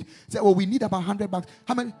bags do we need? I said, oh, we need about 100 bags.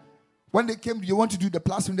 How many? When they came, you want to do the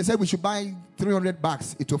plastering, they said we should buy 300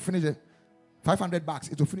 bags. It will finish it. 500 bags.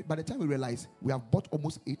 It will finish. By the time we realize, we have bought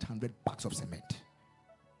almost 800 bags of cement.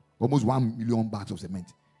 Almost 1 million bags of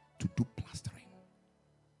cement to do plastering.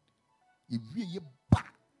 If we buy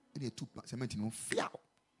cement, you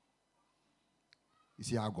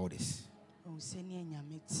see how God is.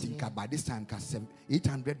 Think about this time,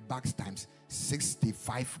 800 bags times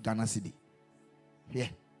 65 Ghana cedi. Yeah.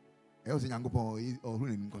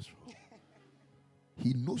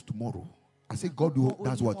 He knows tomorrow. I say God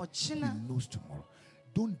does what? He knows tomorrow.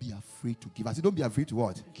 Don't be afraid to give. I say don't be afraid to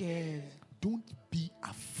what? Give. Don't be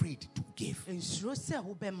afraid to give.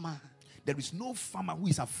 There is no farmer who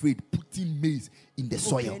is afraid putting maize in the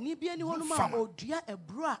soil. No farmer.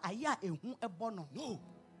 No.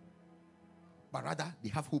 But rather they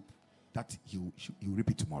have hope that he will reap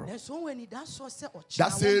it tomorrow. That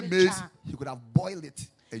same maize, he could have boiled it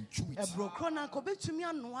and chew it.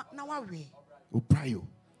 Obrayo.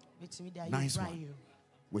 Nice one.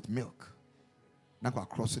 With milk. Now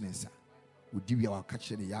crossing inside. We do our catch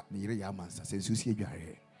the yamansa. Says you see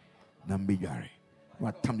Jare. Nambi Jare.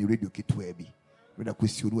 What time the radio kit to be? With a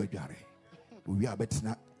question to Jare. We are better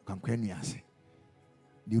not come say.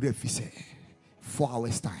 The ref say 4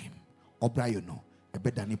 hours time. Obrayo no. A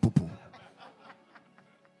better than pupu.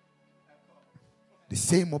 The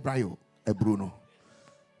same Obrayo, a Bruno.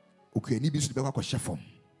 Okay, ni bisu be kwa chef form.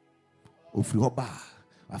 Ofri hoba,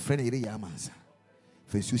 a friend ire yamansa.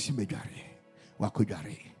 Fesusi medware,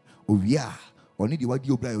 wakodware. Owia, oni di wadi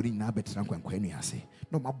Obrayo ni na betra kwankwan ase.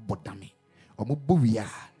 No ma bodame. Omo bowia,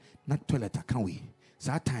 na toilet akan we.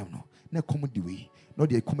 Sa time no, na come the way. No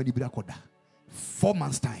dey come di bra koda. 4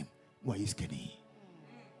 months time, no is skinny.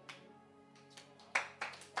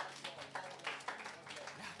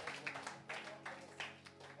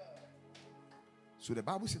 So the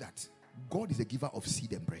Bible says that God is a giver of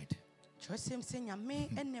seed and bread. He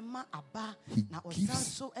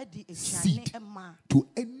gives seed to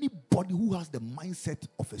anybody who has the mindset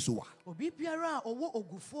of a sower. And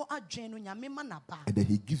then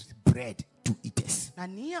he gives bread to eaters.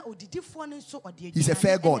 He's a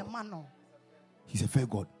fair God. He's a fair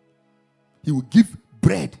God. He will give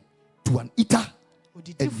bread to an eater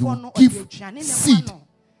and he will give seed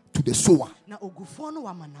to the sower.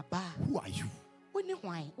 Who are you? Are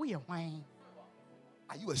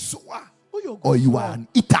you a sower or you are an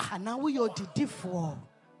eater? Are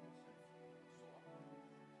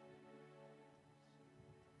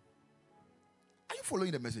you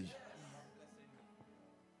following the message?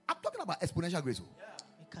 I'm talking about exponential grace.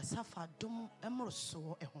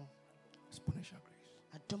 Exponential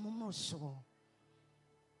grace.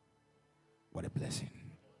 What a blessing.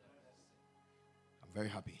 I'm very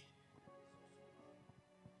happy.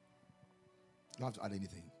 You don't have to add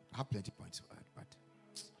anything. I have plenty of points to add, but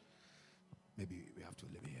maybe we have to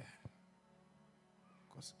leave it here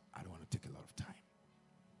because I don't want to take a lot of time.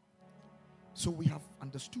 So we have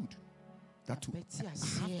understood that to have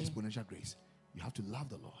exponential grace, you have to love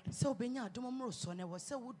the Lord.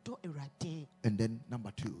 And then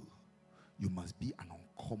number 2, you must be an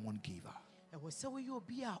uncommon giver. You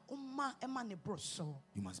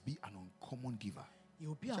must be an uncommon giver.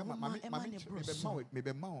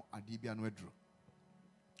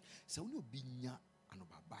 So no binya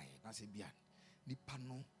anobabae na se bia nipa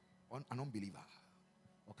no an unbeliever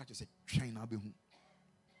o ka say train na be hu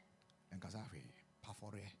enkasa hwe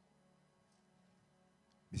pafore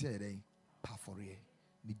be say dey pafore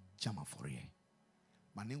ni jama fore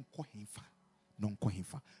ma ne nko hemfa no nko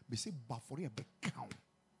hemfa be say bafore be count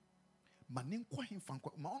ma ne nko hemfa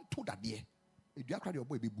ma on to dade edua kra de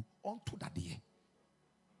obo ebebu on to dade.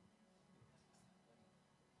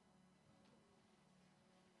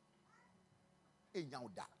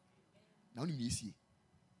 Enyauda na oni miesi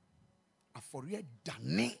afore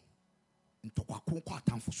dane ntokwa kwa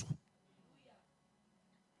atamfo so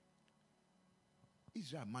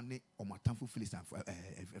Israel mane o matamfo Philistine for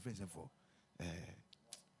reference for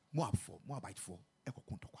Moabite for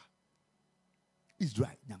ekoko ntokwa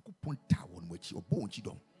Israel nyankopon ta won machi obo onchi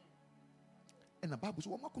dom and the Bible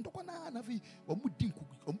so o makontokwa na fi o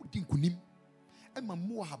mudinku nim e ma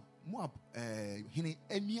Moab Moab hini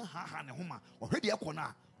emia ha ne homa ohwede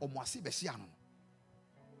ekona omoase besia no.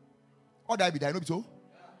 All die be die no be so.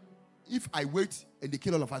 If I wait and they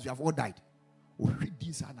kill all of us, we have all died.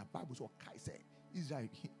 This and the Bible so kai say Israel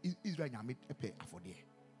nyame epe afode.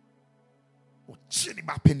 O chiri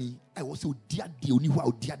ba penny I was so dear de oni wa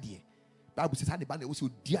odia de. Bible says the band was so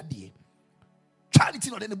dear de. Charity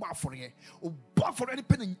not any bar for ye. O bar for any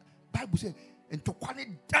penny. Bible says and to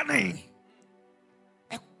quality dane.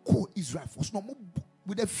 Echo Israel for no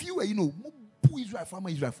with a few you know Israel farmer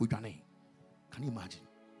Israel for dane. Can you imagine?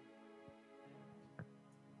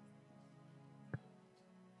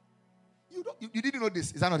 You didn't know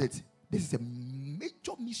this. Is that not it? This is a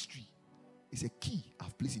major mystery. It's a key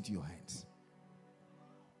I've placed into your hands.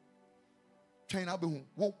 China be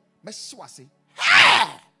who meswase.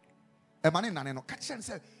 A man in Nano catch and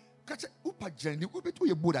say, catch upa journey, upa to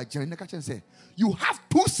your Buddha journey, catch and say, you have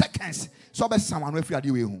 2 seconds. So be someone if you are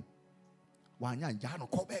the way home. One young Jano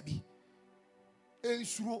call baby. And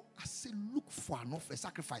so I say, look for an offer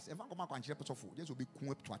sacrifice. If I come out and share of food, this will be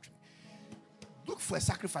cool to watch me. Look for a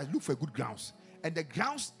sacrifice, look for good grounds. And the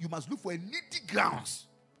grounds, you must look for a needy grounds.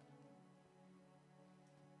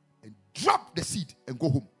 And drop the seed and go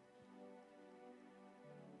home.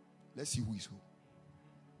 Let's see who is who.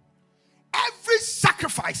 Every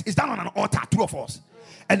sacrifice is done on an altar, true of us.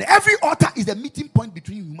 And every altar is the meeting point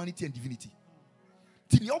between humanity and divinity.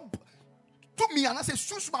 To me, and I say,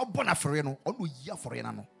 Susma bona foreno, or no year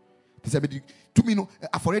foreno. To me, no,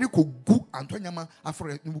 a foreno could go Antoniama, a for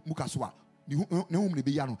Mukaswa.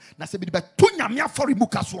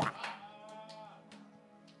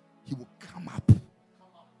 He will come up.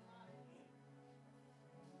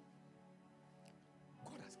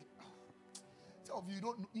 God has given. Some of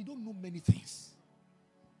you don't know many things.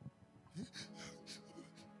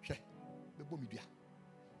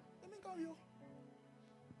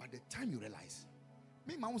 By the time you realize,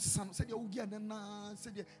 me my own son said you get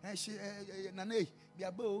said nane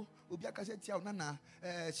biabo obia ka tia nana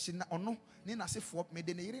shina ono ni na se for me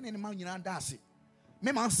de ne yire ne ma nyina dase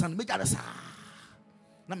me man son me jare sa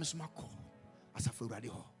na me soma ko asafo urade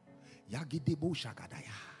ho ya gede bo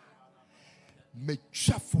shagadaya me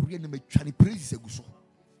twa for ye ne me twa ni praises eguso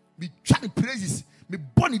me twa ni praises me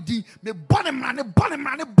boni di me boni mane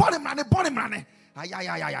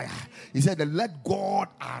ay. He said let God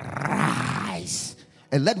arise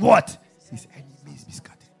and let what? His enemies be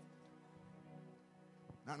scattered.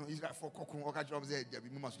 Now, Israel for Kokun, Oka Job said, "We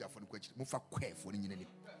must do for the question. Move for queer for the enemy.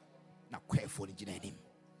 Now, queer for the enemy.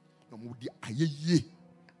 No more the aye.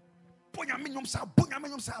 Bunyaminum sa.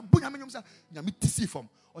 Yami TC form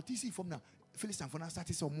or TC form now. Philistine for now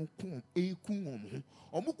started some mukun, a kun,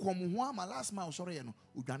 or mukum, my last mile, sorry, no,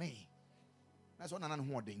 Udane. That's one another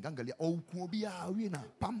one. Gangalia, oh, Kubia, winner,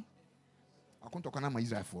 pam. I can't talk on my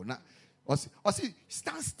Israel for now. Or see,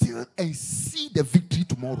 stand still and see the victory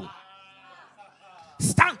tomorrow.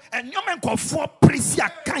 Stand and your man call for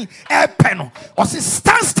Prisia kind air panel. Or see,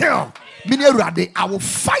 stand still. I will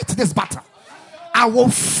fight this battle.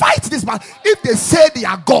 If they say they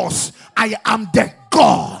are gods, I am the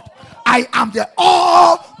God. I am the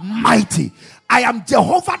Almighty. I am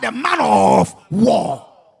Jehovah, the man of war.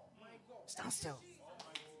 Stand still.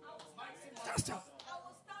 Stand still.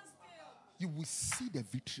 You will see the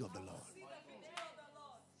victory of the Lord.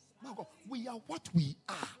 My God, we are what we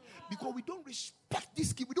are because we don't respect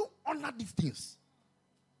this gift. We don't honor these things.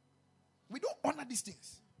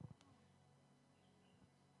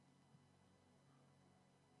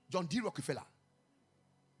 John D. Rockefeller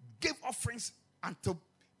gave offerings until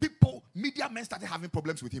media men started having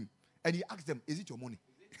problems with him. And he asked them, is it your money?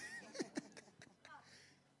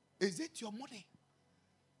 Is it your money?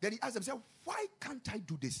 Then he asked them, said, why can't I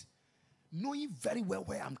do this? Knowing very well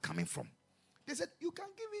where I'm coming from. They said, you can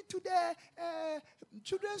give it to the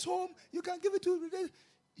children's home. You can give it to the...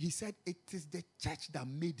 He said, it is the church that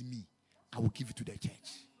made me. I will give it to the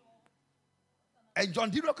church. And John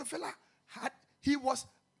D. Rockefeller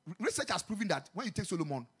research has proven that when you take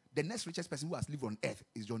Solomon, the next richest person who has lived on earth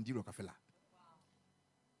is John D. Rockefeller.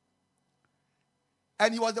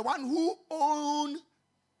 And he was the one who owned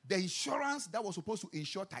the insurance that was supposed to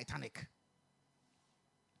insure Titanic.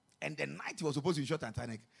 And the night he was supposed to insure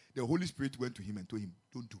Titanic, the Holy Spirit went to him and told him,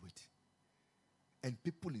 don't do it. And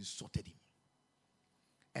people insulted him.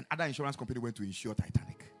 And other insurance company went to insure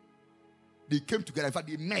Titanic. They came together. In fact,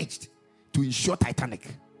 they merged to insure Titanic.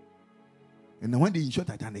 And then when they insured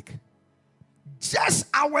Titanic, just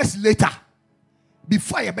hours later,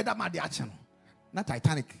 before a better man the action, na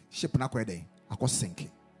Titanic ship na kwede, I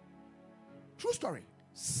sinking. True story.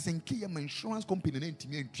 Sinking my insurance company,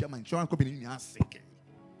 my insurance company sinking.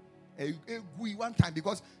 one time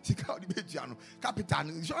because capital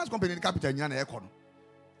insurance company capital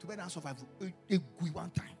to be survive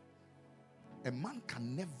one time. A man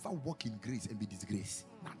can never walk in grace and be disgraced.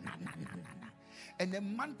 Nah. And a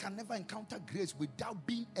man can never encounter grace without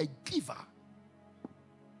being a giver.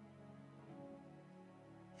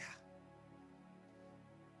 Yeah.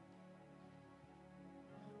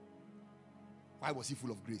 Why was he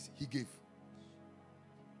full of grace? He gave.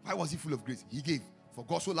 Why was he full of grace? He gave. For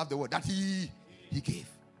God so loved the world that he gave.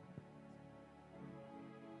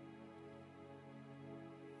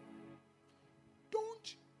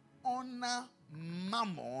 Don't honor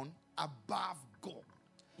mammon above God.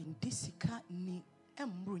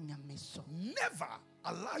 Never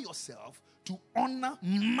allow yourself to honor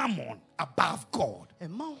mammon above God.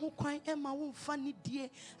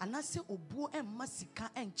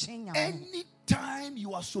 Anytime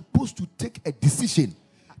you are supposed to take a decision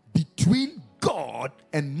between God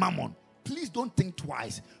and mammon, please don't think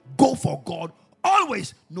twice. Go for God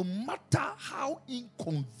always, no matter how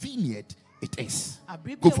inconvenient it is.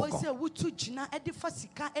 Go for God.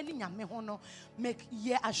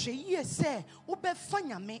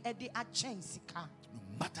 No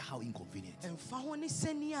matter how inconvenient.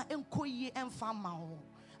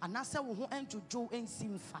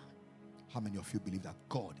 How many of you believe that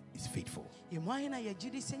God is faithful? How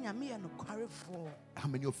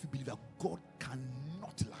many of you believe that God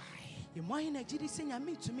cannot lie? Yeah.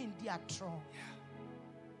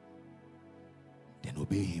 Then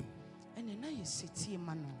obey him. And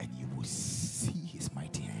you will see his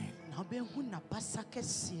mighty hand.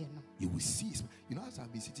 You will see his. You know, as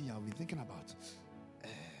I've been sitting here, I've been thinking about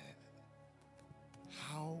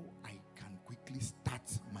how I can quickly start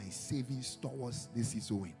my savings towards this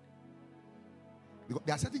is owing. Because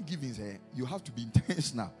there are certain givings you have to be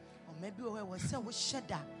intentional. You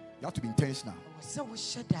have to be intentional. Save.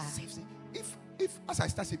 If as I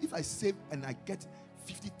start saving, if I save and I get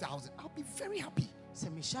 50,000, I'll be very happy.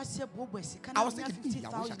 I was thinking,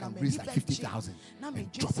 I wish I can raise like 50,000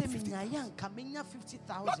 and drop 50,000.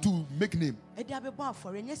 Not to make name.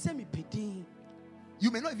 You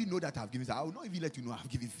may not even know that I've given. I will not even let you know I've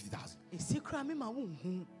given 50,000.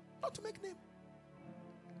 Not to make name.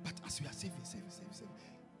 But as you are saving.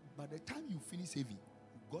 By the time you finish saving,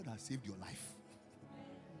 God has saved your life.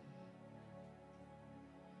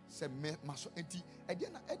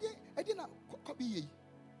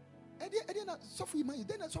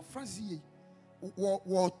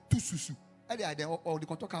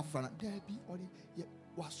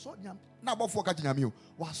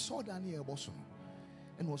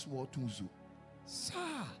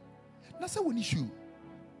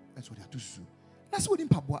 That's what in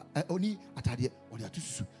Papua only atade or they are too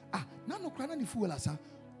soon. No crying any fool as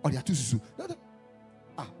or they are too soon.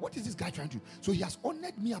 What is this guy trying to do? So he has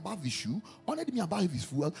honored me above his shoe, honored me above his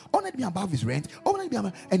fuel, honored me above his rent, honored me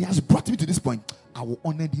above, and he has brought me to this point. I will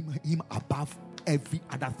honor him above every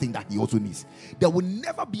other thing that he also needs. There will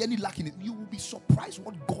never be any lack in it. You will be surprised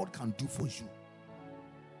what God can do for you.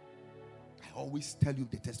 I always tell you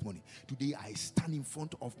the testimony. Today I stand in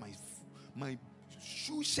front of my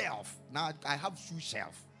shoe shelf. Now I have shoe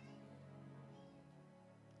shelf.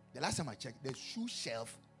 The last time I checked, the shoe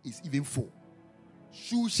shelf is even full.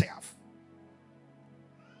 Shoe shelf.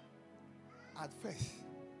 At first,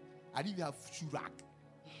 I didn't even have shoe rack.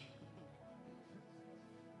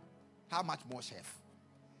 How much more shelf?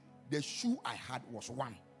 The shoe I had was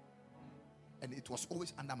one, and it was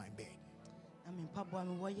always under my bed.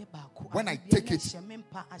 When I take it,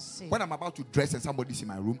 when I'm about to dress and somebody's in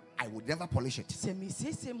my room, I would never polish it. Because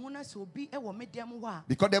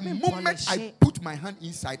the moment I put my hand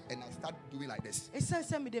inside and I start doing like this,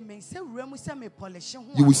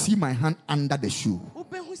 you will see my hand under the shoe.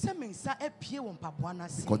 Because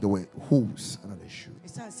there were holes under the shoe.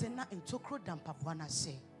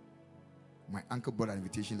 My uncle brought an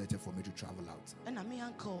invitation letter for me to travel out. And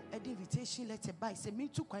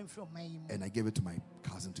I gave it to my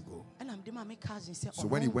cousin to go. So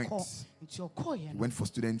when he went for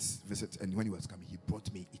students' visit, and when he was coming, he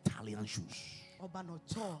brought me Italian shoes.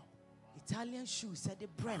 Italian shoes said they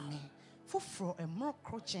brand me. You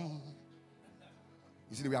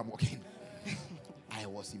see the way I'm walking? I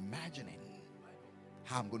was imagining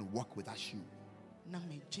how I'm going to walk with that shoe.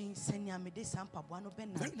 Very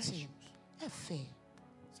nice shoes. So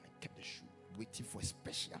I kept the shoe, waiting for a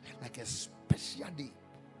special day.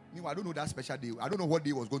 I don't know that special day. I don't know what day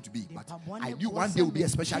it was going to be, but I knew one day would be a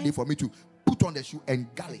special day for me to put on the shoe and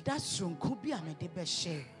galley.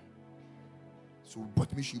 So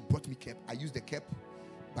brought me shoe, brought me cap. I used the cap,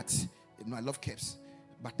 but I love caps.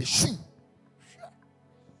 But the shoe,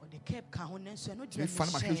 the cape can so no me fan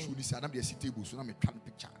my shoe this and I'm table so na me twa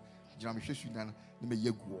picture jina me shoe na me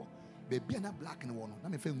yegu baby na black no no na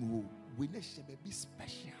me fa ngu we na she baby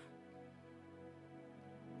special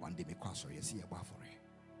one day me kwa sorry see e ba for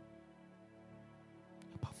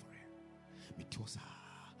me tiosa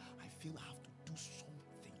I feel I have to do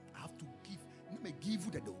something. I have to give. Let me give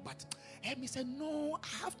you the dough. But me say no, I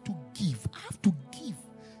have to give. I have to give.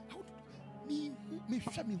 Me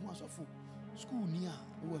show me who for school near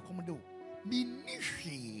we come do. Me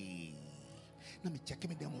nishi. Na me check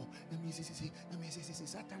me demo. Na me say.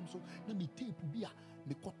 That time so na me tape bia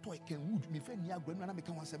me cut toy can wood. Me friend near grandma na me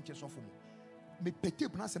can one sem chest off me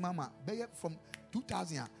tape na say mama be from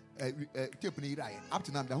 2000 tape ni rai up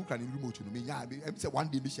to now da who can remote no me ya me say one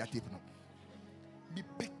day me share tape no me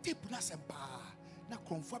tape na say ba na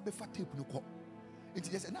comfort be fa tape no ko it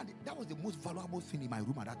just that was the most valuable thing in my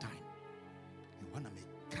room at that time and when I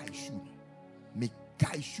me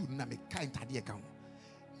kai shoe na me kai tade e kan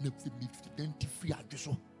na me 20 free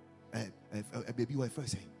adso baby wife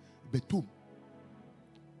first say betum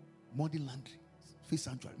modern laundry face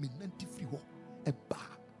sanctuary me 90 free ho e ba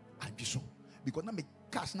adso because na me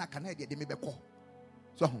cash na Canada de me beko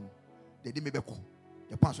so de me beko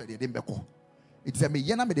the pass de me beko it is me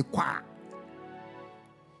ye na me de kwa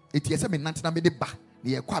it is me nante na me de ba na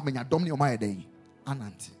ye kwa me nya dom ne o ma ye den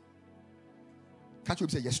anante catch you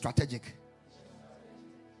say you strategic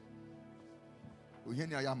o ye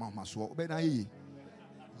ne aya ma so o be na ye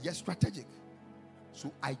yes strategic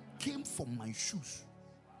so I came from my shoes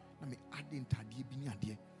na me adding tade bi ni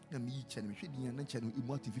ade na me yi che na me hwedi na che no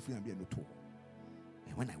imu atififi na be no to.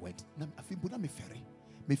 And when I went, I feel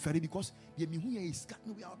me ferry because the me who is got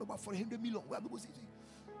no we are about 400 million. Where people say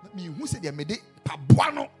me who said they made it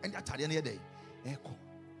pabuano and that the other day. Echo.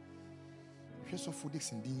 Just so for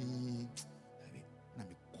this in the na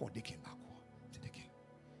me call they came back.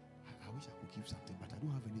 I wish I could give something, but I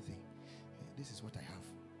don't have anything. This is what I have.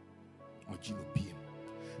 Or Gino PM.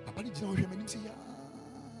 Papa did not hear me say ya.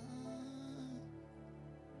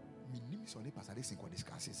 Me name is only pastor this in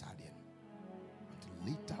discuss is hard.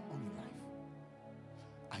 Later on in life,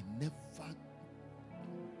 I never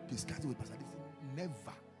discussed it with Pastor.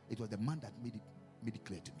 Never. It was the man that made it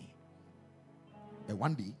clear to me. And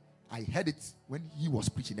one day, I heard it when he was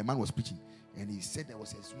preaching. The man was preaching, and he said there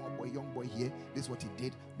was a small boy, young boy here. This is what he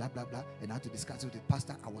did. Blah blah blah. And I had to discuss it with the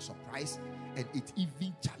pastor. I was surprised, and it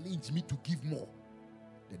even challenged me to give more.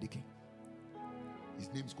 The deacon.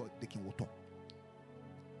 His name is called Deacon Woto.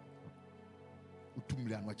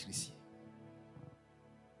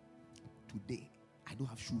 Today, I don't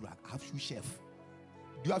have shoe rack. I have shoe shelf.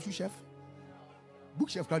 Do you have shoe shelf?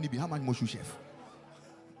 Bookshelf can be how much more shoe shelf?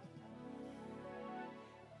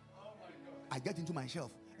 I get into my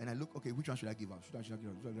shelf and I look. Okay, which one should I give up? Should I give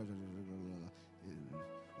up?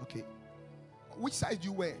 Okay, which size do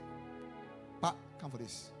you wear? Pa, come for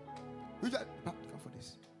this. Which pa, come for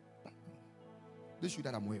this. Pa. This shoe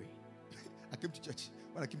that I'm wearing. I came to church.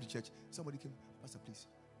 When I came to church, somebody came. Pastor, please,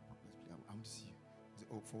 I want to see you. I said,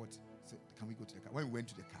 oh, for what? Said, can we go to the car? When we went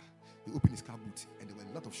to the car, he opened his car boot and there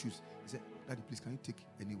were a lot of shoes. He said, Daddy, please, can you take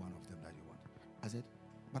any one of them that you want? I said,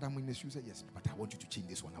 but I'm in the shoe. He said, yes, but I want you to change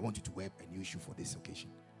this one. I want you to wear a new shoe for this occasion.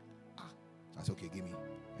 So I said, okay, give me.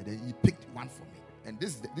 And then he picked one for me. And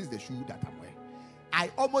this is the shoe that I'm wearing. I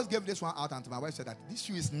almost gave this one out, and my wife said that this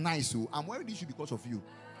shoe is nice, so I'm wearing this shoe because of you.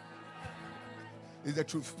 It's the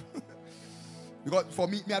truth. Because for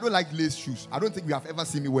me, I don't like lace shoes. I don't think you have ever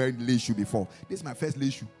seen me wearing lace shoe before. This is my first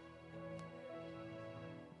lace shoe.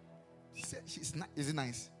 She said, is it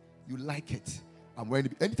nice? You like it? I'm wearing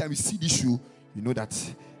it. Anytime you see this shoe, you know that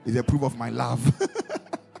it's a proof of my love.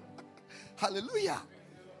 Hallelujah.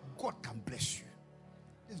 God can bless you.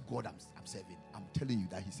 This God I'm serving, I'm telling you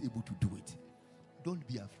that He's able to do it. Don't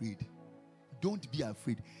be afraid. Don't be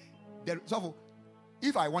afraid. So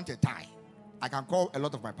if I want a tie, I can call a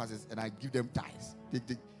lot of my pastors and I give them ties.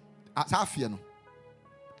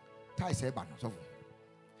 Ties are banned. So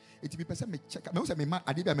it be person me check. Me say me ma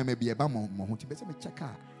adiba me be eba mo ho ti person me check.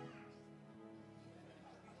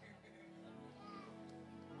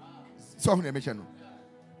 So who mention no?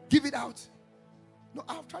 Give it out. No,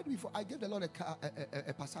 I've tried before. I gave the Lord a car,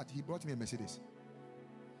 a Passat. He brought me a Mercedes.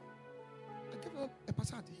 I gave the Lord a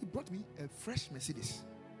Passat. He brought me a fresh Mercedes.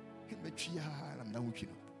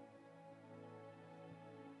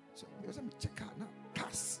 So because I'm check out now.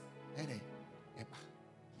 Cars.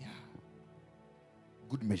 Yeah.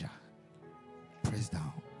 Good measure. Press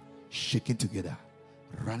down. Shaking together.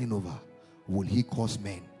 Running over. Will He cause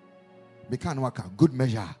men? Good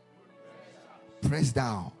measure. Press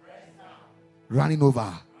down. Running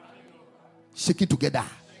over. Shaking together.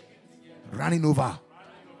 Running over.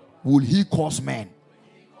 will he cause men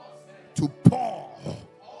to pour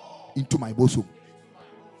into my bosom.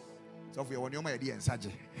 So if you want your idea and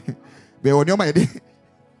Saje, but on your idea.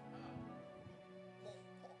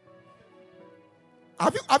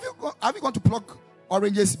 Have you gone to pluck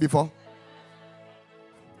oranges before?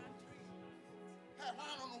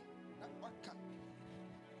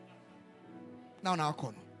 Now,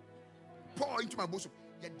 pour into my bosom.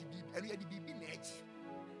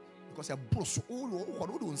 Because a boss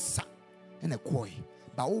all don't sa and a koi.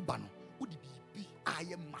 Baobano would be I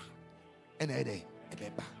am ma and a day a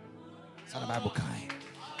beba. Son of Bible kind.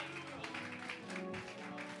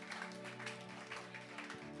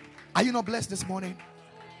 Are you not blessed this morning?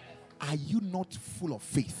 Are you not full of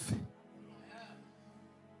faith?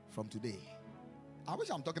 From today, I wish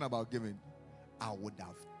I'm talking about giving. I would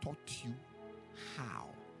have taught you how,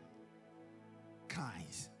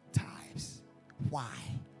 kinds, types, why.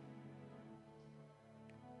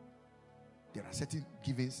 There are certain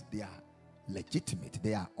givings, they are legitimate,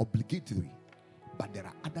 they are obligatory, but there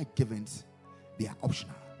are other givings, they are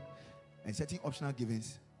optional. And certain optional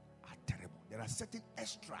givings are terrible. There are certain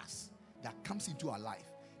extras that comes into our life.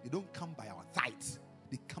 They don't come by our tithes,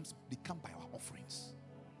 they come by our offerings.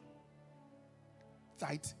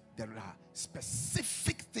 Tithe, there are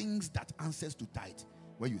specific things that answers to tithe.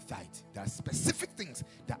 When you tithe, there are specific things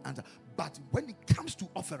that answer. But when it comes to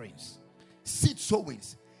offerings, seed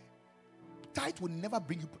sowings, tithe will never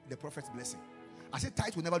bring you the prophet's blessing. I said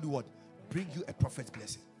tithe will never do what? Bring you a prophet's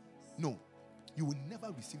blessing. No, you will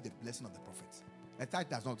never receive the blessing of the prophet. A tithe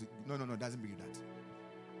does not. No, doesn't bring you that.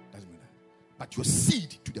 Doesn't bring that. But your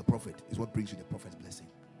seed to the prophet is what brings you the prophet's blessing.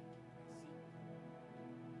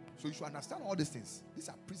 So you should understand all these things. These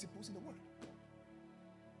are principles in the word.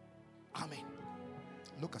 Amen.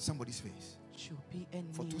 Look at somebody's face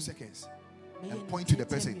for 2 seconds and point to the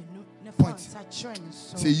person. Point.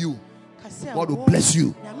 Say you. God will bless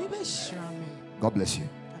you. God bless you.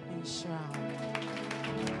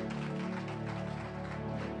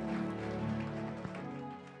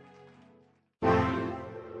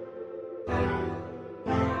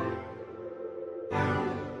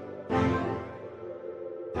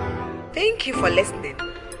 Thank you for listening.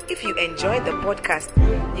 If you enjoyed the podcast,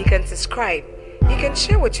 you can subscribe, you can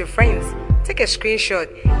share with your friends, take a screenshot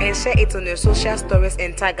and share it on your social stories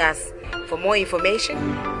and tag us. For more information,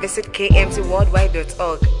 visit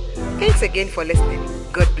kmtworldwide.org. Thanks again for listening.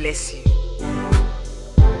 God bless you.